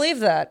not going to believe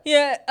that.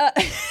 Yeah.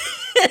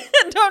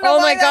 Don't know Oh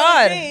why my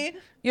that would God. be.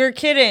 You're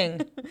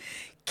kidding.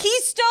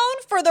 Keystone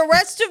for the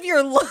rest of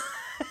your life.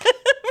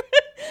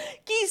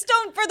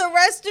 Keystone for the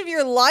rest of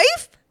your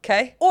life,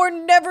 Okay. or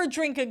never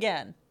drink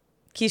again.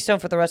 Keystone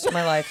for the rest of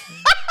my life.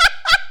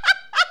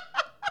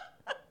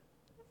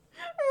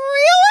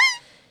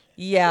 Really?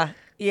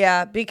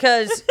 Yeah,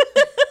 because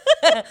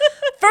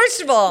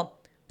first of all,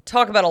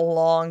 talk about a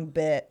long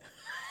bit.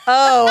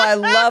 Oh, I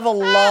love a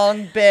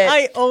long bit.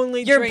 I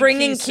only You're drink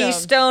bringing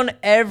Keystone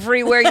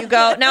everywhere you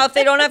go. Now, if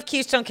they don't have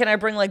Keystone, can I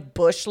bring like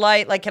Busch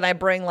Light? Like, can I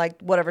bring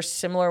like whatever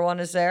similar one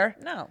is there?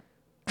 No.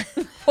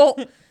 Well,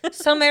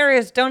 some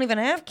areas don't even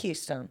have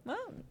Keystone. Well,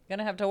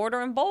 gonna have to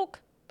order in bulk.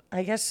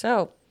 I guess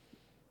so.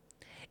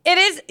 It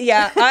is,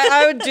 yeah,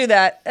 I would do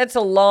that. It's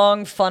a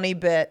long, funny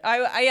bit.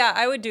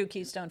 I would do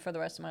Keystone for the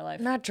rest of my life.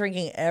 Not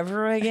drinking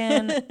ever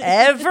again.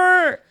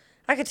 Ever?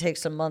 I could take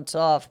some months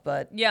off,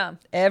 but Yeah.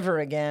 ever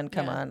again.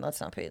 Come Yeah. on, let's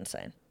not be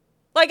insane.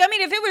 Like, I mean,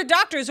 if it were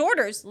doctor's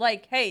orders,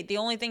 like, hey, the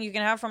only thing you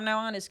can have from now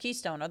on is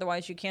Keystone.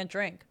 Otherwise, you can't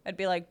drink. I'd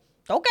be like,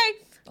 okay.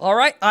 All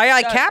right,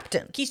 aye,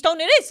 Captain. Keystone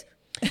it is.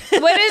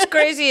 What is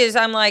crazy is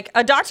I'm like,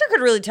 a doctor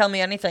could really tell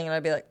me anything, and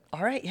I'd be like,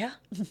 all right, yeah,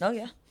 no,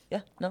 yeah,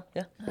 no,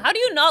 yeah. How do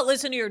you not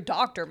listen to your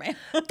doctor, man?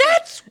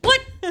 That's what.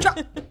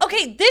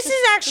 Okay, this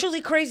is actually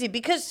crazy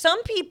because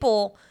some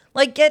people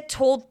like get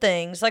told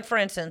things. Like for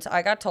instance,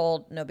 I got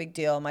told no big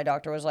deal. My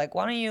doctor was like,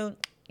 "Why don't you,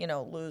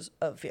 lose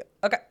a few?"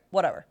 Okay,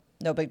 whatever,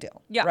 no big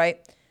deal. Yeah. Right.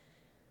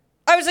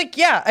 I was like,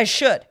 "Yeah, I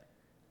should."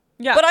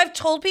 Yeah. But I've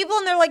told people,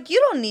 and they're like, "You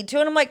don't need to,"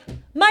 and I'm like,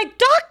 "My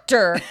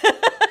doctor."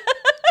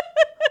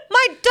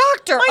 My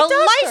doctor, My a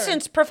doctor.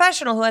 licensed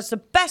professional who has the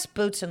best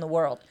boots in the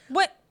world,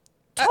 What?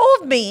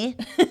 told me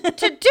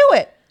to do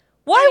it.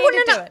 Why need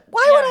wouldn't to do I? it.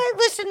 Why Yeah. would I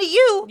listen to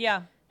you?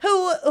 Yeah.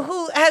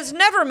 Who has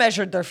never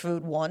measured their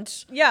food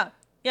once Yeah.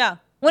 Yeah.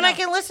 when No. I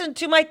can listen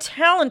to my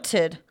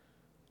talented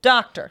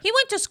doctor? He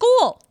went to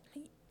school.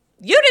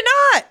 You did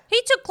not.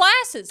 He took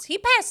classes. He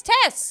passed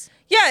tests.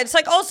 Yeah, it's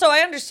like also I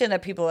understand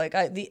that people like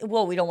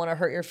well, we don't want to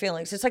hurt your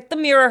feelings. It's like the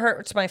mirror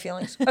hurts my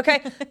feelings.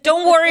 Okay,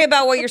 don't worry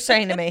about what you're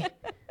saying to me.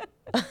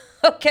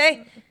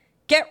 Okay,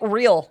 get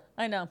real.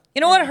 I know. You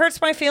know what hurts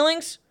my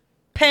feelings?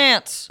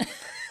 Pants.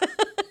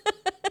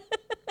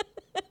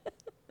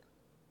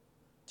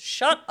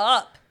 Shut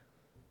up.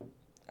 All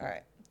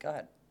right, go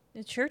ahead.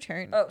 It's your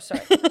turn. Oh,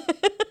 sorry.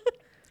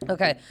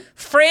 Okay.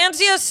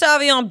 Franzia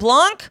Sauvignon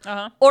Blanc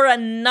or a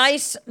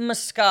nice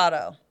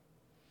Moscato?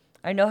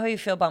 I know how you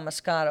feel about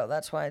Moscato.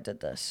 That's why I did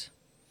this.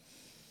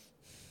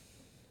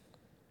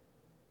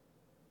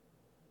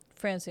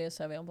 Francia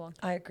Sauvignon Blanc.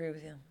 I agree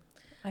with you.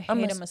 I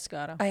hate a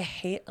Moscato. I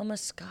hate a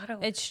Moscato.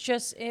 It's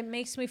just, it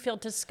makes me feel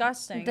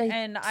disgusting.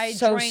 And I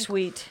so drank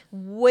sweet.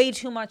 way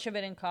too much of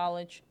it in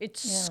college. It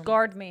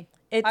scarred me.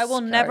 I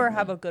will never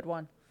have a good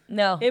one.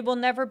 No. It will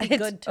never be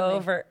good to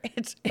over. me.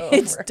 It's over.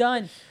 It's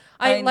done.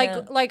 I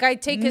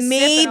take a sip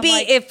maybe and I'm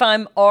like, if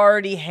I'm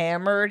already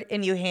hammered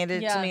and you hand it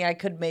to Yeah. me, I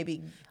could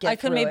maybe get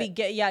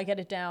get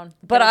it down.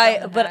 But Get it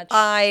down the hatch.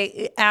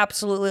 I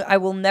absolutely, I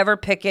will never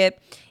pick it.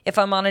 If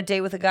I'm on a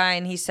date with a guy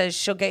and he says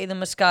she'll get you the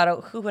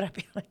Moscato, who would I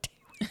be on a date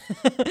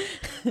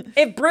with?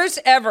 If Bruce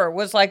ever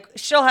was like,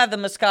 she'll have the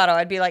Moscato,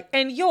 I'd be like,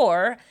 and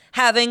you're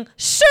having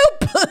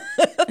soup.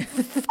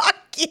 Fuck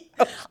you.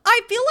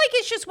 I feel like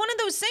it's just one of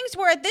those things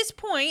where at this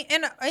point,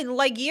 and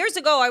like years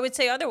ago, I would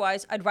say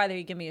otherwise. I'd rather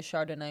you give me a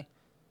Chardonnay.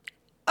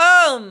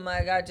 Oh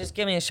my God, just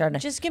give me a Chardonnay.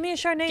 Just give me a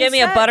Chardonnay. Give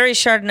me a instead. buttery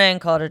Chardonnay and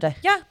call it a day.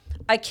 Yeah.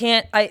 I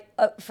can't.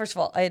 First of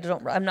all,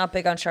 I'm not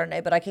big on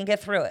Chardonnay, but I can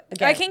get through it.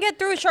 Again, I can get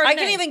through a Chardonnay. I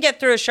can even get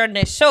through a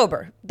Chardonnay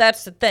sober.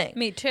 That's the thing.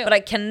 Me too. But I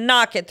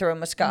cannot get through a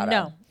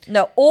Moscato.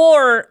 No.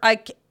 Or I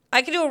can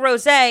do a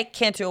rosé.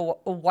 Can't do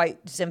a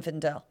white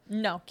Zinfandel.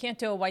 No, can't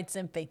do a white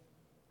Zimpy.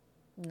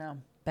 No,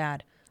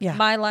 bad. Yeah.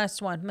 My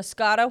last one,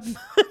 Moscato.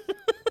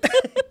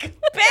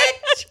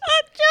 Bitch,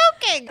 I'm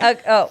joking.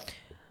 oh,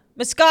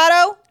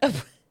 Moscato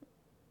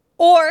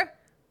or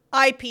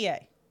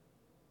IPA.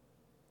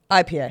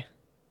 IPA.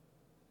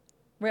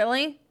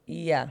 Really?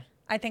 Yeah.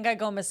 I think I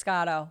go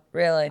Moscato.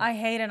 Really. I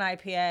hate an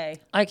IPA.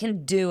 I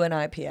can do an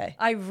IPA.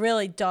 I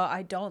really don't.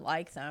 I don't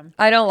like them.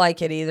 I don't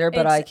like it either,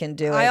 but I can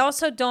do it. I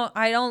also don't.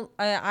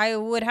 I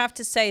would have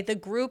to say the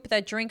group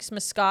that drinks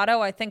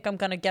Moscato, I think I'm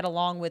going to get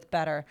along with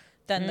better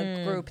than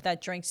the group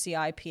that drinks the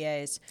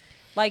IPAs.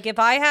 Like if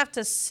I have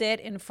to sit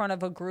in front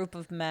of a group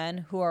of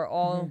men who are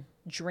all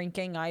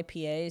drinking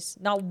IPAs,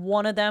 not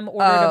one of them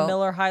ordered a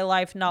Miller High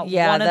Life, not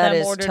one of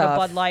them ordered a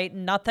Bud Light,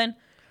 nothing.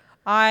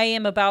 I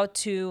am about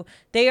to.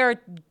 They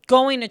are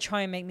going to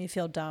try and make me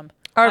feel dumb.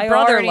 Our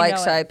brother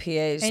likes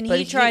IPAs, and but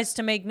he tries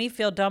to make me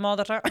feel dumb all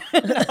the time.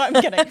 No, I'm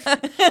kidding.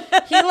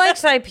 He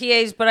likes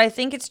IPAs, but I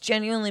think it's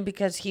genuinely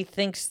because he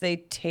thinks they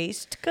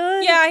taste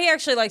good. Yeah, he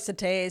actually likes the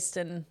taste,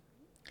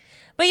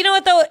 but you know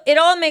what though? It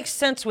all makes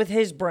sense with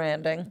his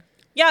branding.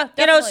 Yeah,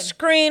 definitely. You know,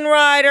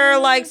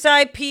 screenwriter likes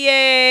IPAs.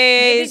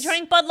 If he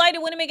drank Bud Light,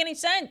 it wouldn't make any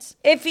sense.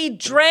 If he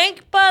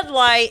drank Bud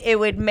Light, it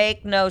would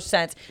make no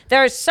sense.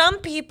 There are some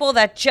people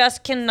that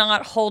just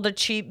cannot hold a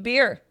cheap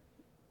beer.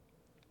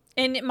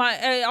 And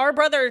our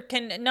brother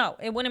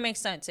it wouldn't make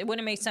sense. It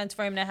wouldn't make sense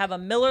for him to have a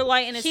Miller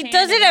Light in his hand. He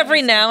does it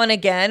every now and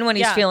again when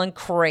he's feeling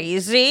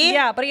crazy.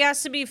 Yeah, but he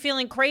has to be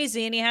feeling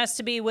crazy, and he has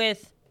to be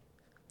with.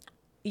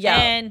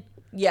 Yeah,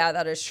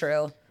 that is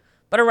true.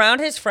 But around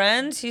his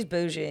friends, he's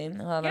bougie.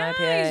 He'll have an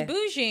IPA. He's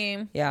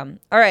bougie. Yeah.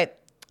 All right.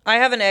 I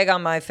have an egg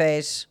on my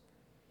face.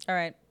 All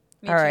right.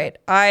 All right.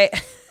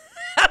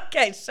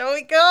 Okay, so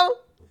we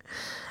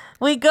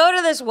go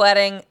to this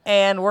wedding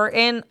and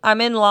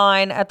I'm in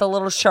line at the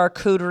little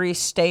charcuterie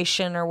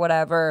station or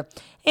whatever.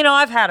 You know,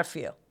 I've had a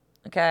few.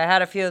 Okay, I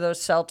had a few of those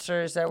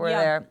seltzers that were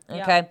there. Okay.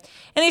 Yeah.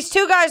 And these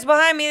two guys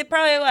behind me,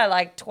 probably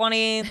like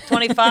 20,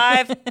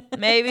 25,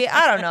 maybe.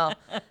 I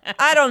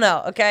don't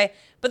know. Okay.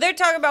 But they're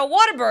talking about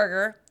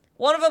Whataburger.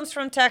 One of them's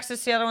from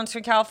Texas, the other one's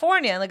from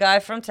California. And the guy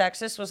from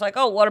Texas was like,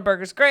 oh,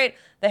 Whataburger's great.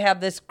 They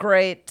have this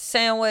great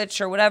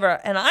sandwich or whatever.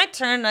 And I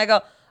turn and I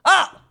go,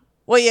 oh,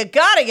 well, you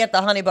got to get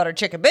the honey butter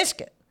chicken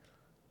biscuit.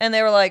 And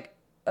they were like,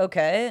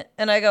 okay.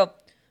 And I go,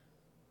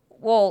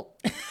 well,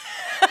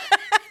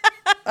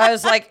 I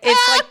was like,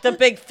 it's like the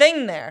big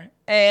thing there.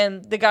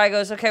 And the guy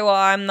goes, okay, well,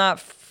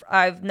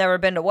 I've never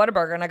been to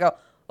Whataburger. And I go,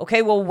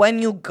 okay, well, when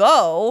you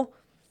go,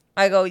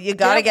 I go, you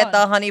got to get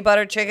the honey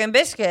butter chicken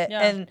biscuit.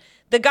 Yeah. And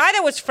the guy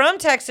that was from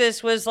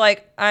Texas was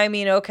like, I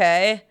mean,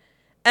 okay.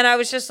 And I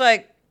was just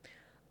like,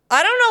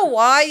 I don't know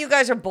why you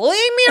guys are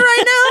bullying me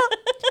right now.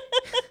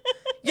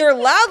 You're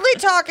loudly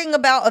talking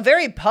about a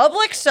very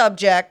public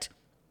subject.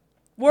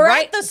 We're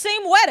at the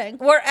same wedding.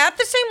 We're at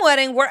the same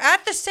wedding. We're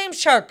at the same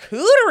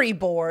charcuterie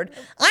board.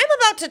 I'm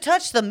about to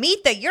touch the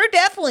meat that you're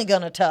definitely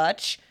going to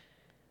touch.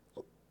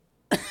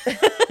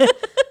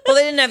 Well,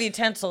 they didn't have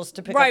utensils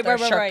to pick up their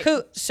charcuterie.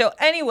 Right. So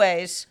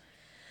anyways,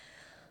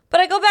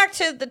 but I go back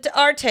to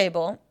our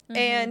table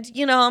and,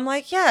 you know, I'm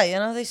like, yeah, you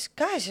know, these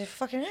guys are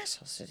fucking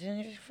assholes.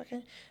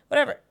 Fucking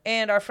whatever.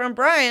 And our friend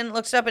Brian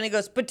looks up and he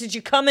goes, but did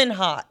you come in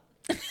hot?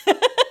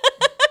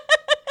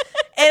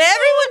 And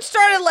everyone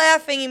started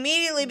laughing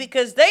immediately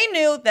because they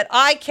knew that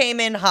I came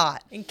in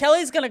hot. And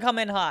Kelly's going to come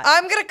in hot.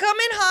 I'm going to come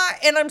in hot,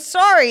 and I'm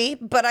sorry,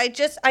 but I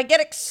get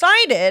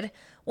excited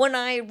when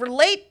I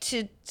relate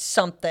to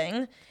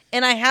something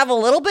and I have a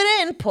little bit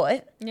of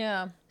input.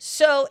 Yeah.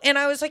 So, and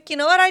I was like, you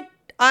know what?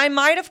 I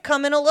might have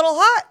come in a little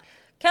hot.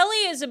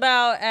 Kelly is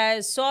about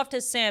as soft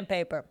as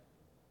sandpaper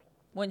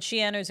when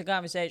she enters a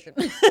conversation.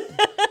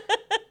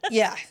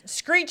 Yeah,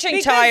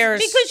 screeching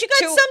tires. Because you got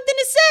something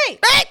to say.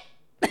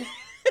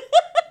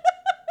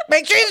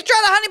 Make sure you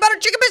try the honey butter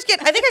chicken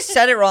biscuit. I think I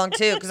said it wrong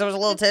too because I was a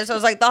little tips. I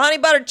was like the honey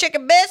butter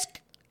chicken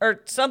biscuit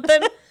or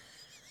something.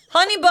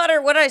 Honey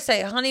butter. What did I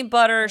say? Honey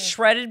butter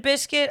shredded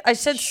biscuit. I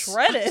said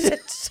shredded. I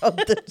said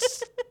something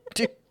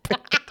stupid.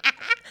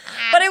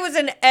 But it was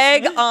an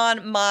egg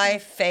on my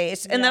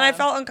face, and then I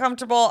felt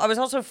uncomfortable. I was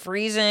also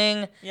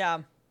freezing. Yeah.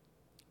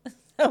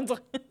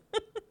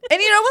 And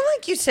you know when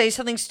like you say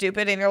something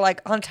stupid and you're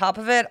like on top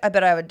of it, I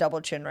bet I have a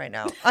double chin right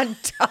now. On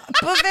top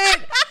of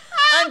it.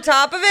 On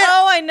top of it.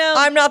 Oh, I know.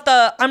 I'm not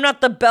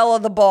the belle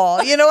of the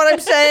ball. You know what I'm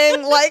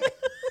saying? Like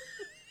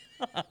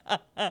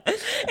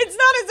it's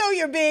not as though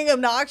you're being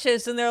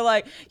obnoxious and they're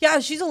like, yeah,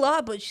 she's a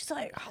lot, but she's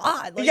like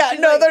hot. Like, yeah,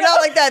 no, they're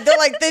not like that. They're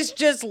like this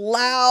just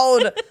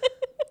loud.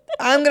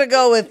 I'm gonna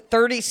go with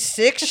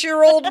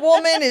 36-year-old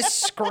woman is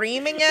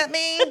screaming at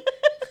me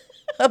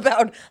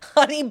about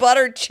honey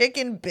butter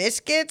chicken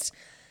biscuits.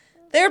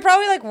 They were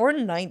probably like, we're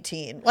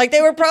 19. Like,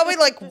 they were probably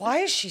like, why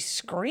is she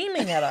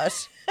screaming at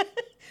us?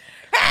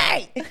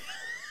 Hey!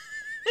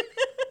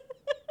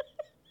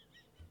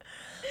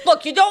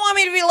 Look, you don't want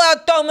me to be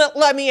loud, don't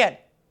let me in.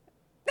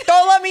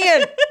 Don't let me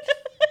in.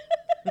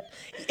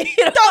 You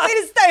don't want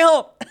me to stay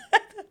home.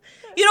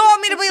 You don't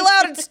want me to be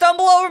loud and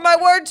stumble over my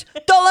words?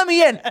 Don't let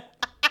me in.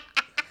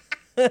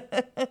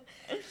 But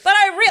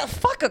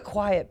fuck a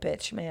quiet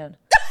bitch, man.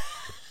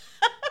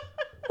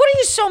 What are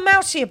you so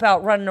mousy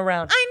about running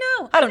around? I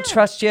know. I don't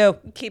trust you.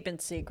 Keeping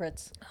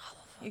secrets.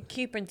 You're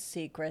keeping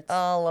secrets.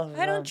 All of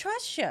them. I don't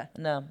trust you.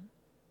 No.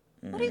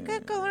 What do you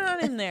got going on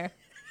in there?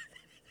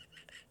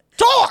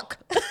 Talk!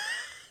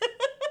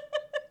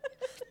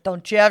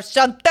 Don't you have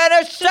something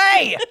to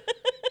say?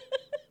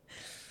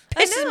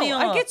 Pisses me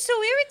off. I get so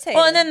irritated.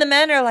 Well, and then the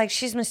men are like,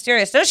 she's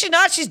mysterious. No, she's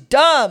not. She's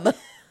dumb.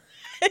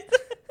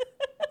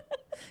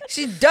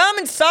 She's dumb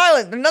and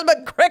silent. There's nothing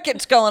but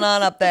crickets going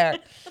on up there.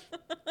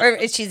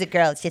 Or she's a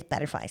girl. It's just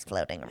butterflies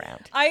floating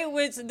around.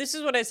 This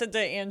is what I said to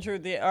Andrew,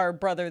 our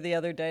brother, the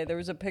other day. There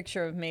was a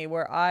picture of me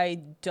where I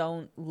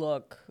don't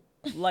look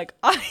like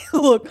I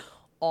look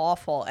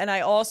awful. And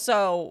I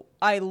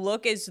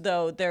look as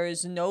though there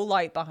is no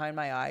light behind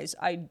my eyes.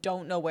 I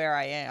don't know where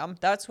I am.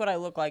 That's what I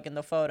look like in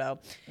the photo.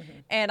 Mm-hmm.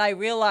 And I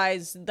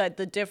realized that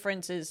the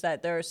difference is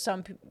that there are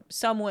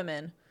some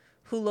women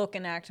who look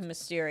and act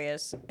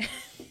mysterious.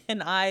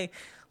 And I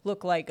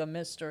look like a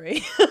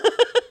mystery.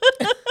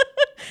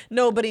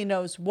 Nobody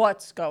knows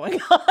what's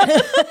going on.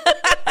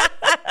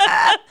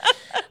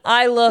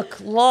 I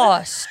look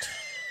lost.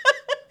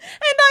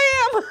 And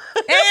I am.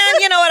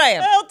 And you know what I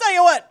am. I'll tell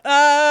you what.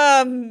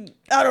 I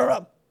don't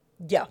know.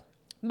 Yeah.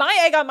 My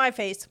egg on my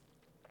face.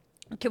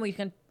 Yes, we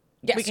can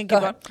keep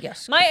going.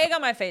 Yes. My egg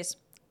on my face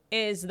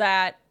is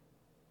that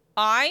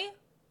I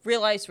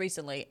realized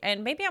recently,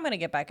 and maybe I'm going to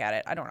get back at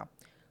it. I don't know.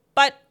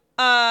 But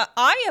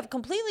I have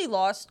completely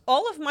lost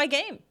all of my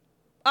game.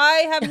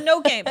 I have no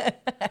game.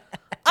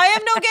 I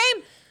have no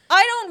game.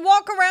 I don't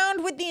walk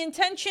around with the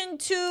intention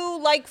to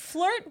like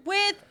flirt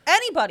with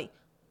anybody.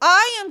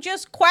 I am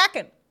just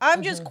quacking.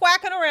 I'm just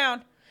quacking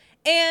around.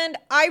 And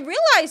I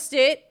realized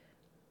it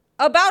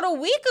about a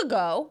week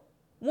ago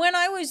when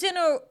I was in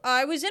a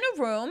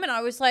room and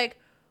I was like,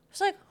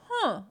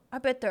 I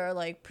bet there are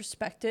like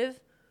prospective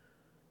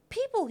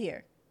people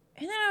here.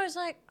 And then I was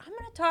like, I'm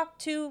going to talk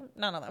to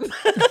none of them.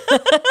 I'm going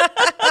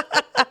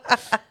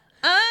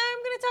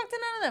to talk to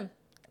none of them.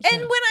 Yeah.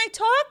 And when I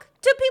talk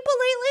to people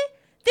lately,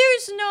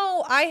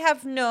 I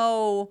have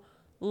no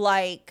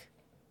like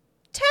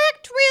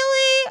tact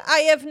really. I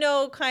have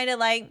no kind of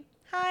like,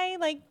 hi,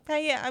 like,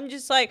 hi. I'm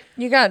just like.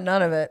 You got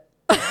none of it.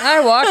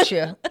 I watch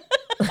you. I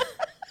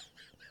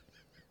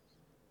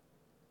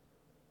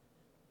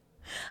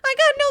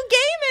got no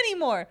game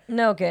anymore.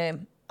 No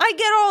game. I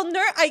get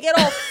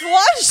all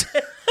flushed.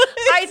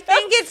 I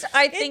think it's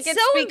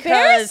so because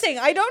embarrassing.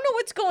 I don't know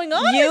what's going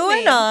on. You with me.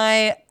 and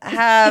I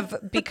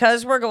have,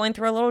 because we're going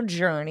through a little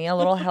journey, a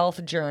little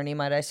health journey,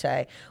 might I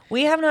say.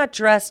 We have not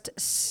dressed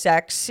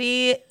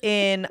sexy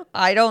in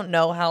I don't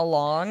know how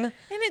long. And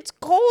it's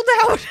cold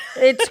out.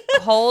 It's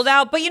cold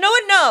out, but you know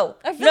what? No,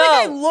 I feel like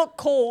I look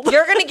cold.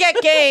 You're gonna get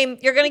game.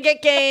 You're gonna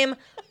get game.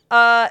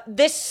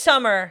 This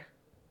summer.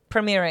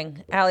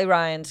 Premiering Allie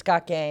Ryan's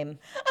Got Game.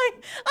 I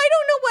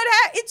don't know what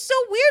it's so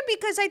weird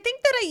because I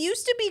think that I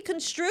used to be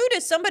construed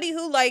as somebody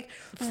who like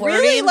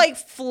really like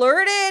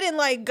flirted and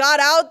like got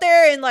out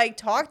there and like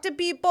talked to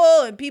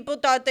people and people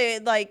thought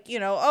they like, you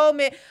know, oh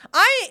man,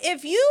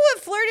 if you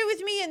have flirted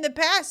with me in the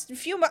past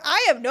few months,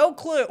 I have no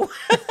clue.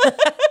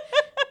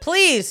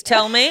 Please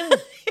tell me.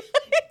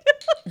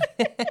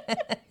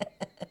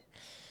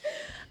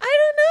 I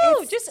don't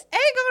know. Just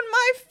egg on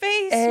my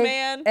face,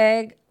 man.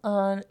 Egg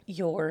on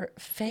your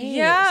face.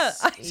 Yeah.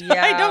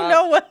 I don't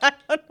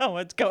know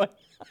what's going on.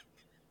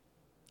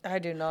 I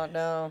do not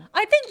know.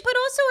 I think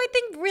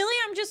really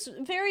I'm just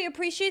very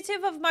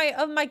appreciative of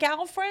my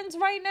gal friends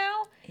right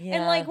now. Yeah.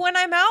 And like when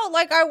I'm out,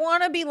 like I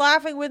want to be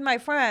laughing with my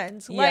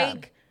friends. Yeah.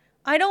 Like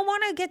I don't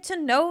want to get to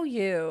know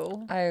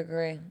you. I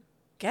agree.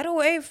 Get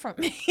away from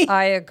me.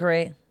 I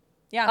agree.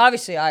 Yeah.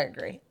 Obviously, I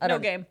agree. No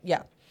game.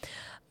 Yeah.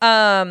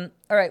 All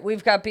right,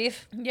 we've got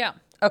beef. Yeah.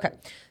 Okay.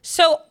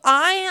 So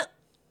I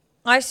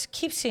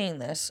keep seeing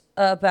this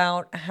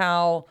about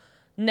how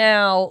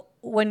now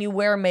when you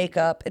wear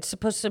makeup, it's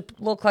supposed to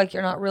look like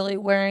you're not really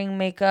wearing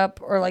makeup,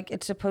 or like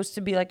it's supposed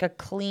to be like a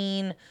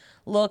clean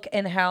look,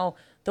 and how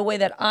the way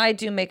that I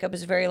do makeup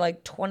is very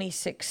like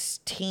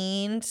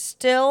 2016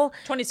 still.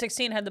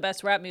 2016 had the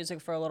best rap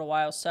music for a little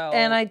while, so.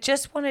 And I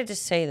just wanted to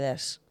say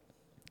this.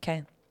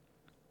 Okay.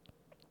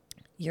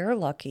 You're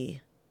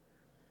lucky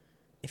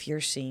if you're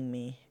seeing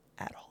me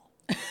at all.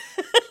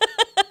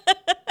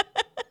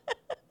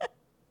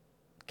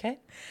 Okay?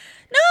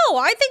 No,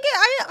 I think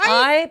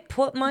I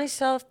put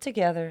myself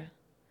together.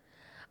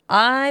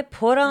 I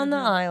put on the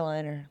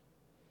eyeliner.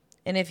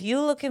 And if you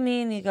look at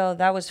me and you go,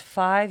 that was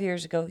 5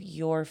 years ago,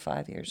 you're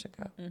 5 years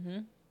ago.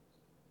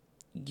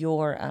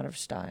 You're out of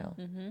style.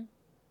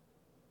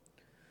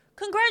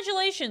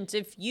 Congratulations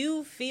if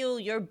you feel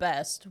your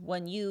best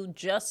when you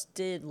just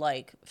did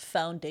like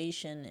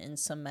foundation and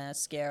some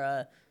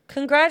mascara.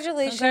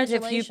 Congratulations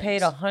if you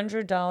paid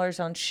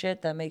 $100 on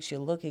shit that makes you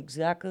look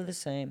exactly the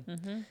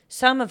same.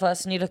 Some of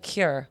us need a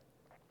cure.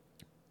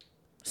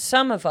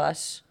 Some of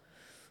us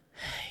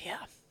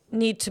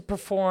need to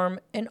perform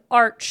an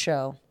art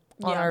show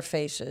on our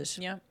faces.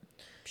 Yeah,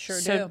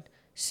 sure do.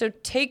 So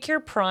take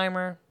your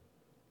primer,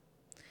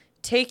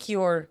 take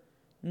your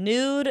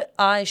nude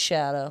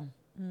eyeshadow,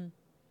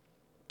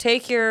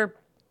 take your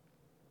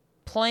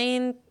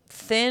plain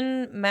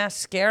thin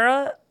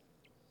mascara.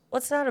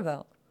 What's that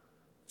about?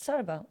 What's that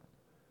about?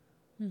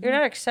 You're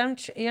not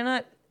exempt. You're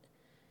not.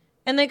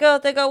 And they go,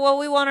 well,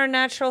 we want our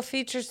natural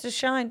features to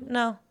shine.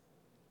 No.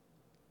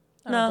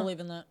 I don't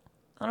believe in that.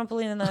 I don't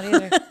believe in that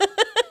either.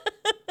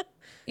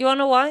 You want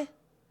to know why?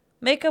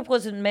 Makeup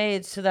wasn't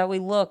made so that we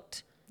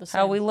looked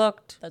how we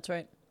looked. That's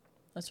right.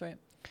 That's right.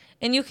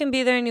 And you can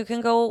be there and you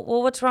can go,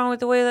 well, what's wrong with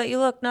the way that you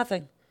look?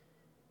 Nothing.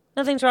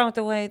 Nothing's wrong with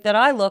the way that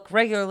I look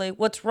regularly.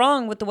 What's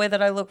wrong with the way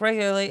that I look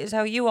regularly is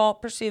how you all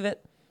perceive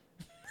it.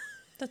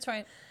 That's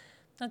right.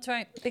 That's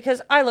right.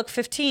 Because I look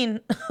 15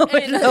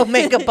 with no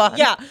makeup on.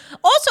 Yeah.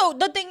 Also,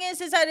 the thing is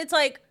that it's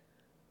like,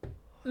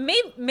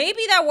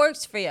 maybe that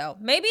works for you.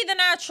 Maybe the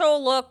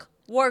natural look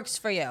works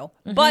for you.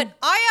 But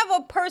I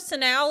have a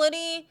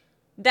personality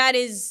that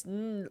is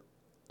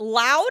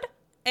loud,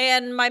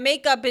 and my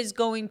makeup is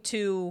going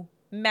to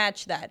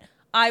match that.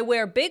 I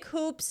wear big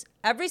hoops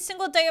every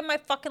single day of my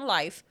fucking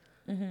life.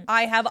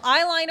 I have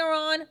eyeliner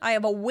on. I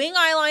have a wing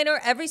eyeliner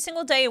every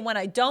single day. And when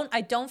I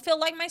don't feel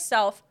like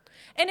myself.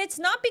 And it's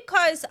not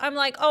because I'm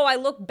like, oh, I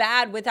look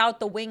bad without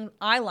the wing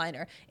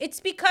eyeliner. It's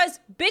because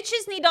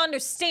bitches need to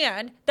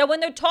understand that when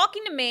they're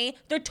talking to me,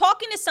 they're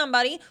talking to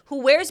somebody who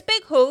wears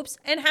big hoops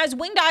and has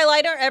winged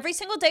eyeliner every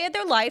single day of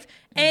their life.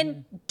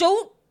 And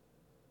don't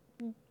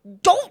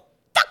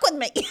fuck with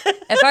me.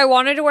 If I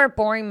wanted to wear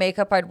boring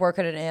makeup, I'd work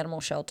at an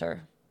animal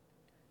shelter.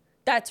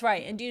 That's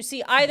right. And do you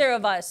see either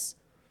of us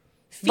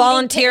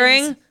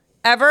volunteering kittens?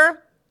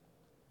 Ever?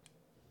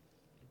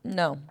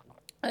 No.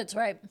 That's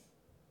right.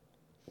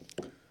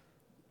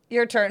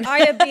 Your turn.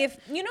 I have beef.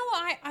 You know,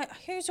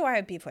 here's who I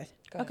have beef with.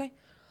 Okay.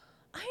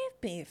 I have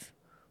beef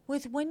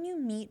with when you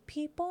meet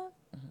people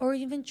or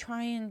even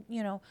try and,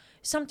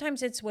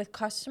 sometimes it's with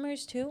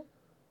customers too,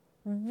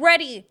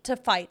 ready to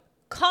fight,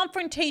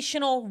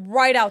 confrontational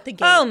right out the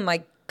gate. Oh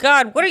my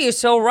God. What are you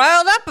so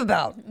riled up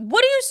about?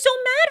 What are you so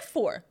mad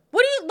for?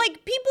 What do you,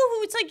 like, people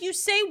who it's like you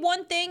say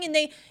one thing and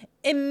they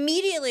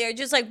immediately are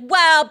just like,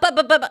 wow, like,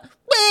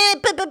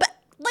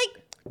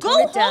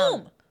 go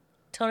home.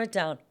 Tone it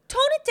down.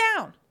 Tone it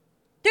down.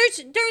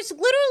 There's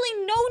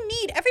literally no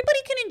need.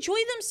 Everybody can enjoy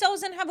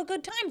themselves and have a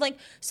good time. Like,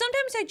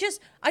 sometimes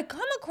I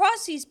come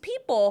across these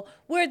people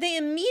where they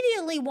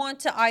immediately want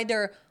to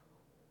either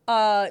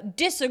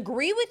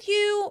disagree with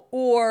you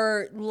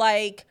or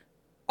like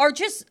are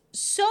just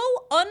so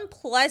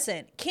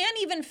unpleasant. Can't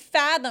even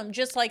fathom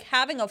just like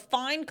having a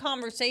fine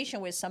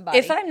conversation with somebody.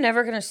 If I'm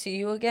never going to see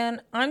you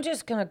again, I'm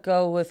just going to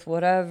go with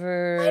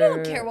whatever. I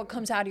don't care what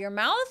comes out of your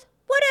mouth.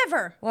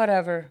 Whatever. If I'm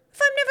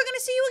never going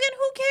to see you again,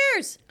 who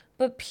cares?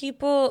 But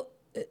people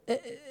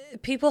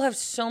have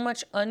so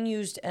much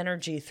unused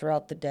energy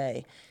throughout the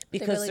day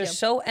because really they're do.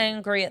 so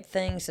angry at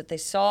things that they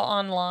saw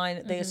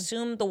online. They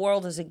assume the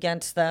world is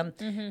against them,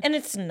 and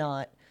it's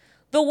not.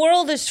 The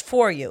world is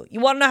for you.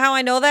 You want to know how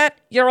I know that?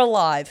 You're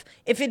alive.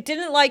 If it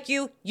didn't like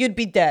you, you'd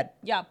be dead.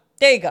 Yeah.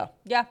 There you go.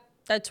 Yeah,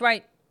 that's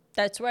right.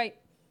 That's right.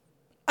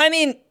 I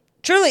mean,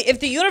 truly, if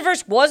the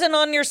universe wasn't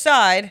on your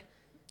side,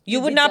 you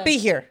would not be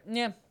here.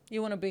 Yeah,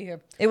 you want to be here.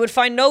 It would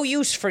find no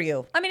use for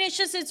you. I mean,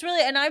 it's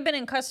really, and I've been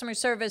in customer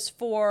service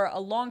for a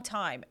long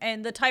time.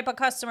 And the type of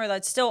customer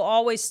that still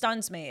always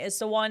stuns me is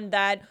the one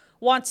that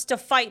wants to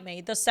fight me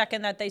the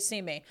second that they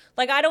see me.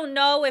 Like, I don't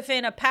know if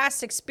in a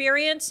past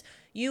experience,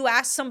 you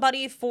asked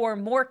somebody for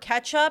more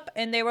ketchup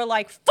and they were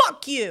like,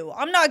 fuck you.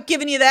 I'm not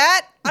giving you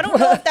that. I don't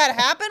know if that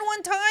happened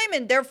one time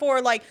and therefore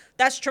like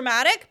that's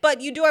traumatic, but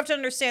you do have to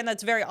understand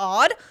that's very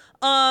odd.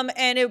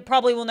 And it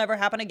probably will never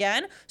happen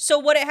again. So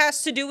what it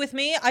has to do with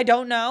me, I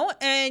don't know.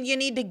 And you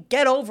need to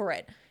get over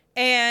it.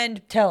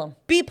 and Tell him.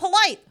 be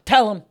polite.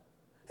 Tell him.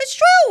 It's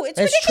true. It's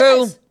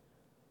ridiculous. True.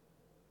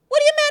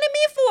 What are you mad at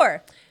me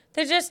for?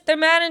 They're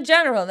mad in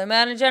general. They're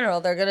mad in general.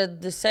 They're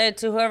gonna say it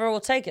to whoever will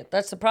take it.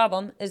 That's the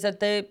problem. Is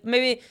that they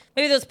maybe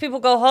those people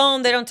go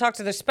home. They don't talk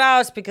to their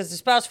spouse because the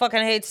spouse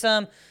fucking hates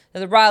them.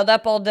 They're riled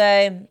up all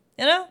day.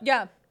 You know?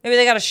 Yeah. Maybe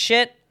they got a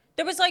shit.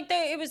 It was like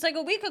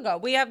a week ago.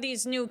 We have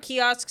these new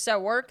kiosks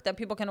at work that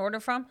people can order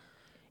from,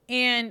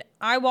 and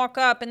I walk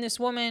up and this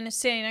woman is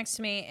sitting next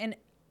to me, and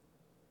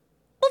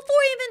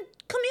before even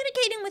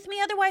communicating with me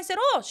otherwise at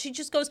all, she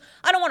just goes,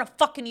 "I don't want to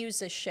fucking use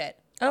this shit."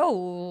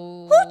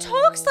 Oh. Who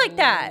talks like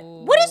that?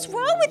 What is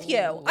wrong with you?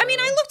 I mean,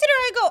 I looked at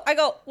her, I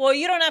go, well,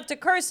 you don't have to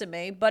curse at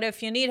me, but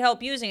if you need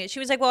help using it. She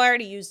was like, well, I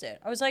already used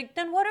it. I was like,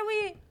 then what are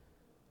we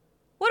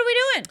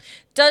doing?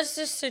 Does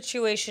this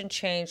situation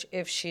change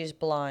if she's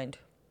blind?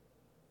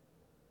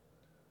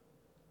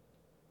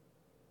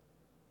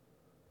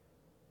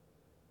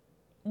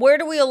 Where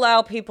do we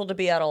allow people to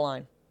be out of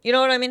line? You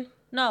know what I mean?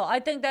 No, I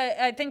think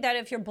that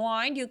if you're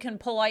blind, you can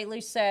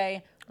politely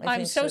say,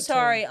 I'm so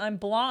sorry, I'm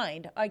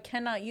blind. I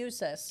cannot use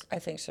this. I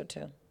think so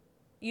too.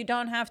 You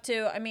don't have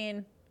to, I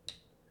mean.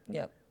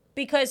 Yep.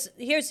 Because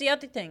here's the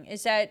other thing,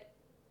 is that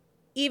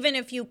even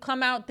if you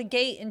come out the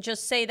gate and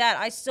just say that,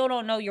 I still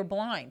don't know you're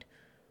blind.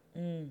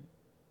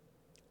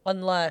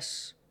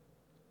 Unless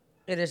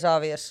it is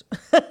obvious.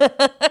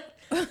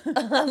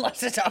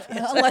 Unless it's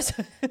obvious. Unless.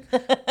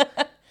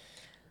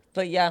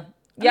 But yeah.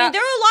 I mean,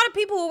 there are a lot of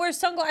people who wear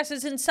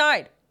sunglasses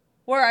inside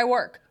where I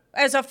work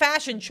as a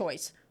fashion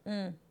choice.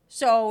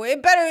 So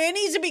it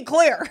needs to be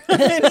clear.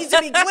 It needs to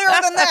be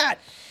clearer than that.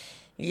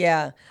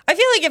 Yeah. I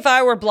feel like if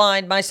I were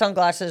blind, my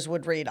sunglasses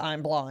would read,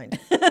 I'm blind.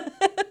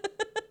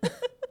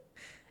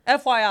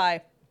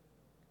 FYI.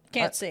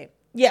 Can't see.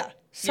 Yeah.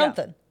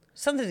 Something. Yeah.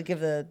 Something to give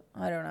the...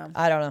 I don't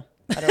know.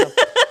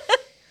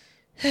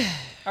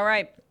 All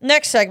right.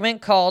 Next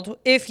segment called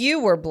If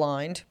You Were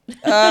Blind.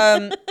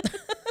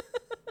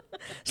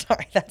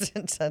 Sorry, that's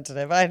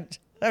insensitive. I'm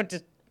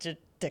just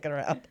dicking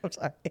around. I'm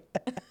sorry.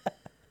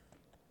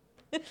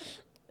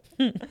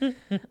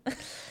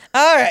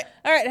 All right.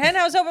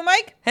 Henhouse open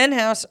mic?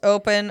 Henhouse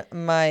open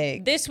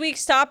mic. This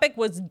week's topic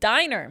was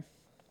diner.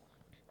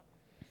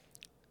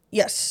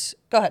 Yes.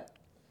 Go ahead.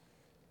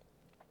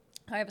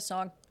 I have a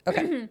song.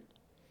 Okay.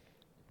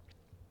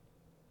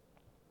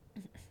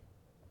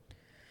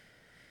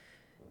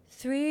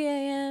 3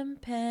 a.m.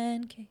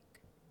 pancake.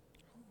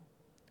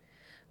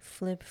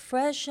 Flip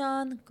fresh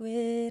on the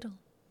griddle.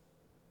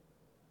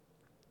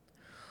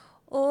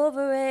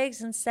 Over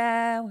eggs and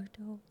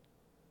sourdough.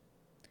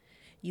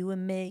 You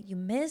admit you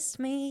miss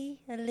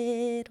me a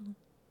little.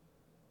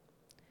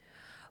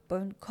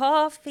 Burnt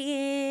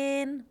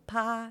coffee in a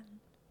pot.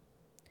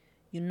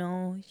 You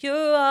know you're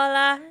all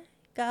I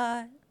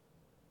got.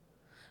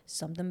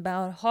 Something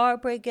about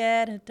heartbreak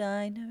at a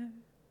diner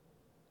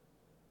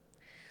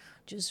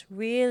just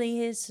really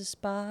hits the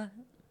spot.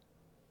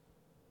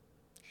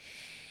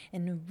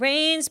 And the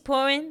rain's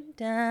pouring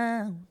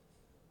down.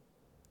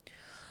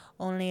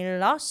 Only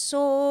lost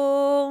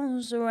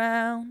souls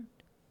around.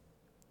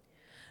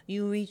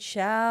 You reach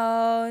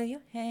out your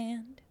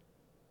hand.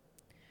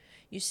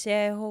 You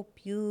say, I hope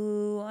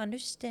you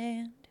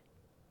understand.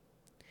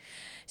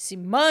 See,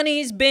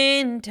 money's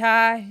been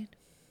tight.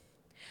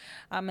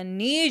 I'ma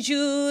need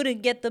you to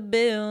get the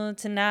bill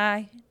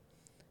tonight.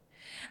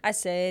 I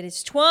said,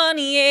 it's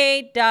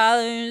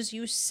 $28.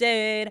 You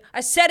said, I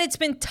said it's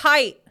been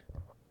tight.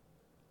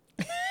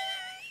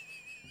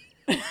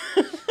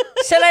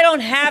 Said I don't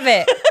have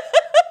it.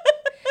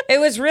 It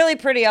was really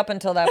pretty up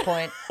until that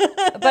point.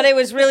 But it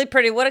was really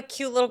pretty. What a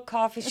cute little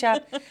coffee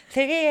shop.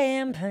 3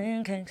 a.m.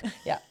 pancakes.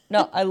 Yeah.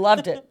 No, I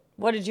loved it.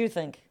 What did you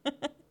think?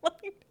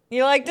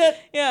 You liked it?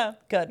 Yeah.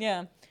 Good.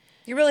 Yeah.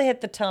 You really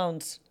hit the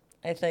tones,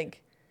 I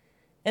think.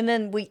 And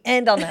then we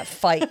end on that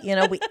fight, you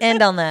know? We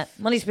end on that.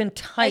 Money's been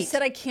tight. I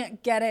said I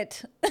can't get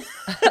it.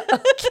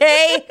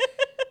 Okay.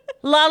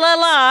 La la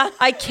la.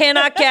 I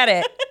cannot get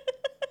it.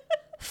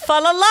 Fa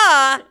la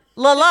la.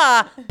 La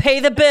la. Pay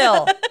the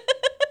bill.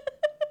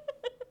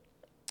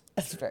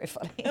 That's very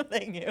funny.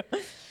 Thank you.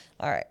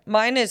 All right.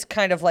 Mine is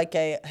kind of like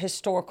a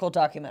historical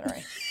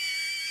documentary.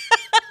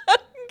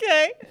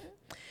 Okay.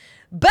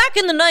 Back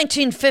in the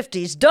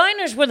 1950s,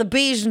 diners were the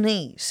bee's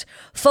knees.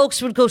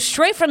 Folks would go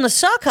straight from the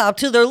sock hop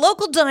to their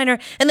local diner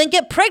and then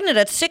get pregnant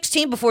at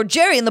 16 before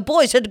Jerry and the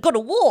boys had to go to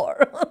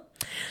war.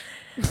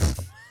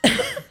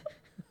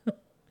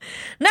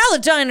 Now the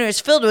diner is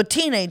filled with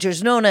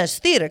teenagers known as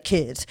theater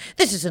kids.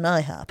 This is an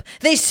IHOP.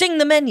 They sing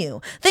the menu.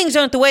 Things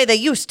aren't the way they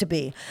used to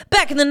be.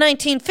 Back in the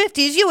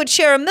 1950s, you would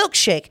share a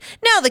milkshake.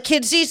 Now the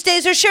kids these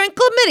days are sharing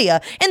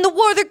chlamydia, and the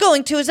war they're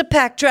going to is a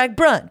packed drag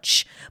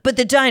brunch. But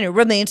the diner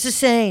remains the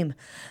same.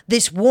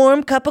 This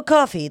warm cup of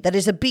coffee that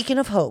is a beacon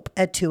of hope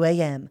at 2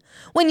 a.m.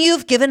 When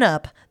you've given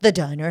up, the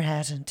diner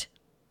hasn't.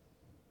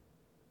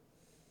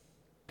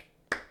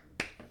 A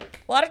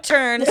lot of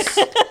turns.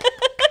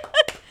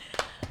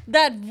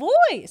 That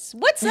voice.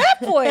 What's that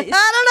voice?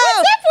 I don't know.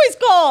 What's that voice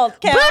called,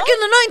 Cal? Back in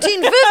the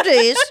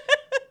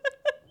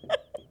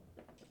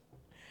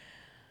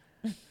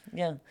 1950s.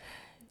 Yeah.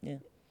 Yeah.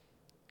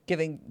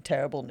 Giving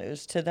terrible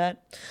news to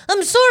that.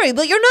 I'm sorry,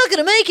 but you're not going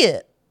to make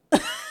it.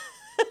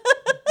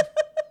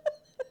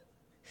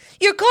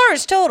 Your car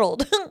is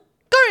totaled.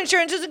 Car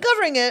insurance isn't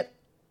covering it.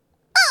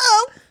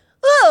 Uh-oh.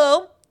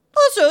 Uh-oh.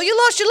 Also, you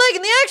lost your leg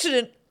in the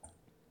accident.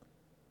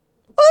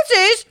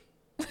 Oopsies.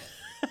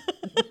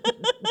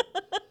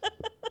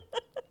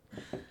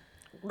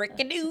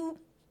 Rickadoo.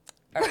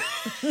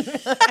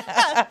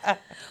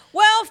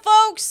 Well,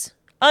 folks,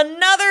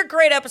 another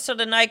great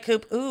episode of Night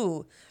Coop.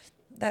 Ooh,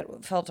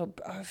 that felt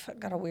I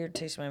got a weird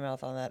taste in my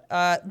mouth on that.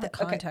 the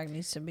contact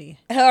needs to be.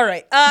 All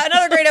right.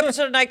 Another great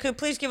episode of Night Coop.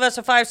 Please give us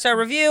a 5-star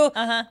review.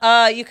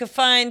 You can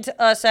find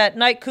us at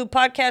Night Coop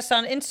Podcast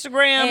on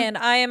Instagram. And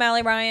I am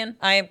Allie Ryan.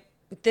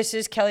 This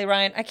is Kelly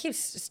Ryan. I keep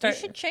starting.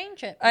 You should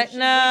change it.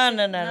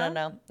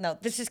 No.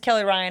 This is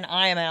Kelly Ryan.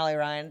 I am Allie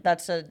Ryan.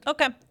 That's a.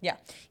 Okay. Yeah.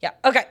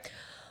 Okay.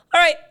 All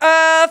right.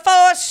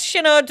 Follow us.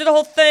 Do the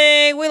whole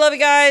thing. We love you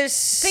guys.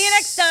 See you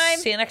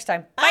next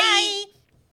time. Bye.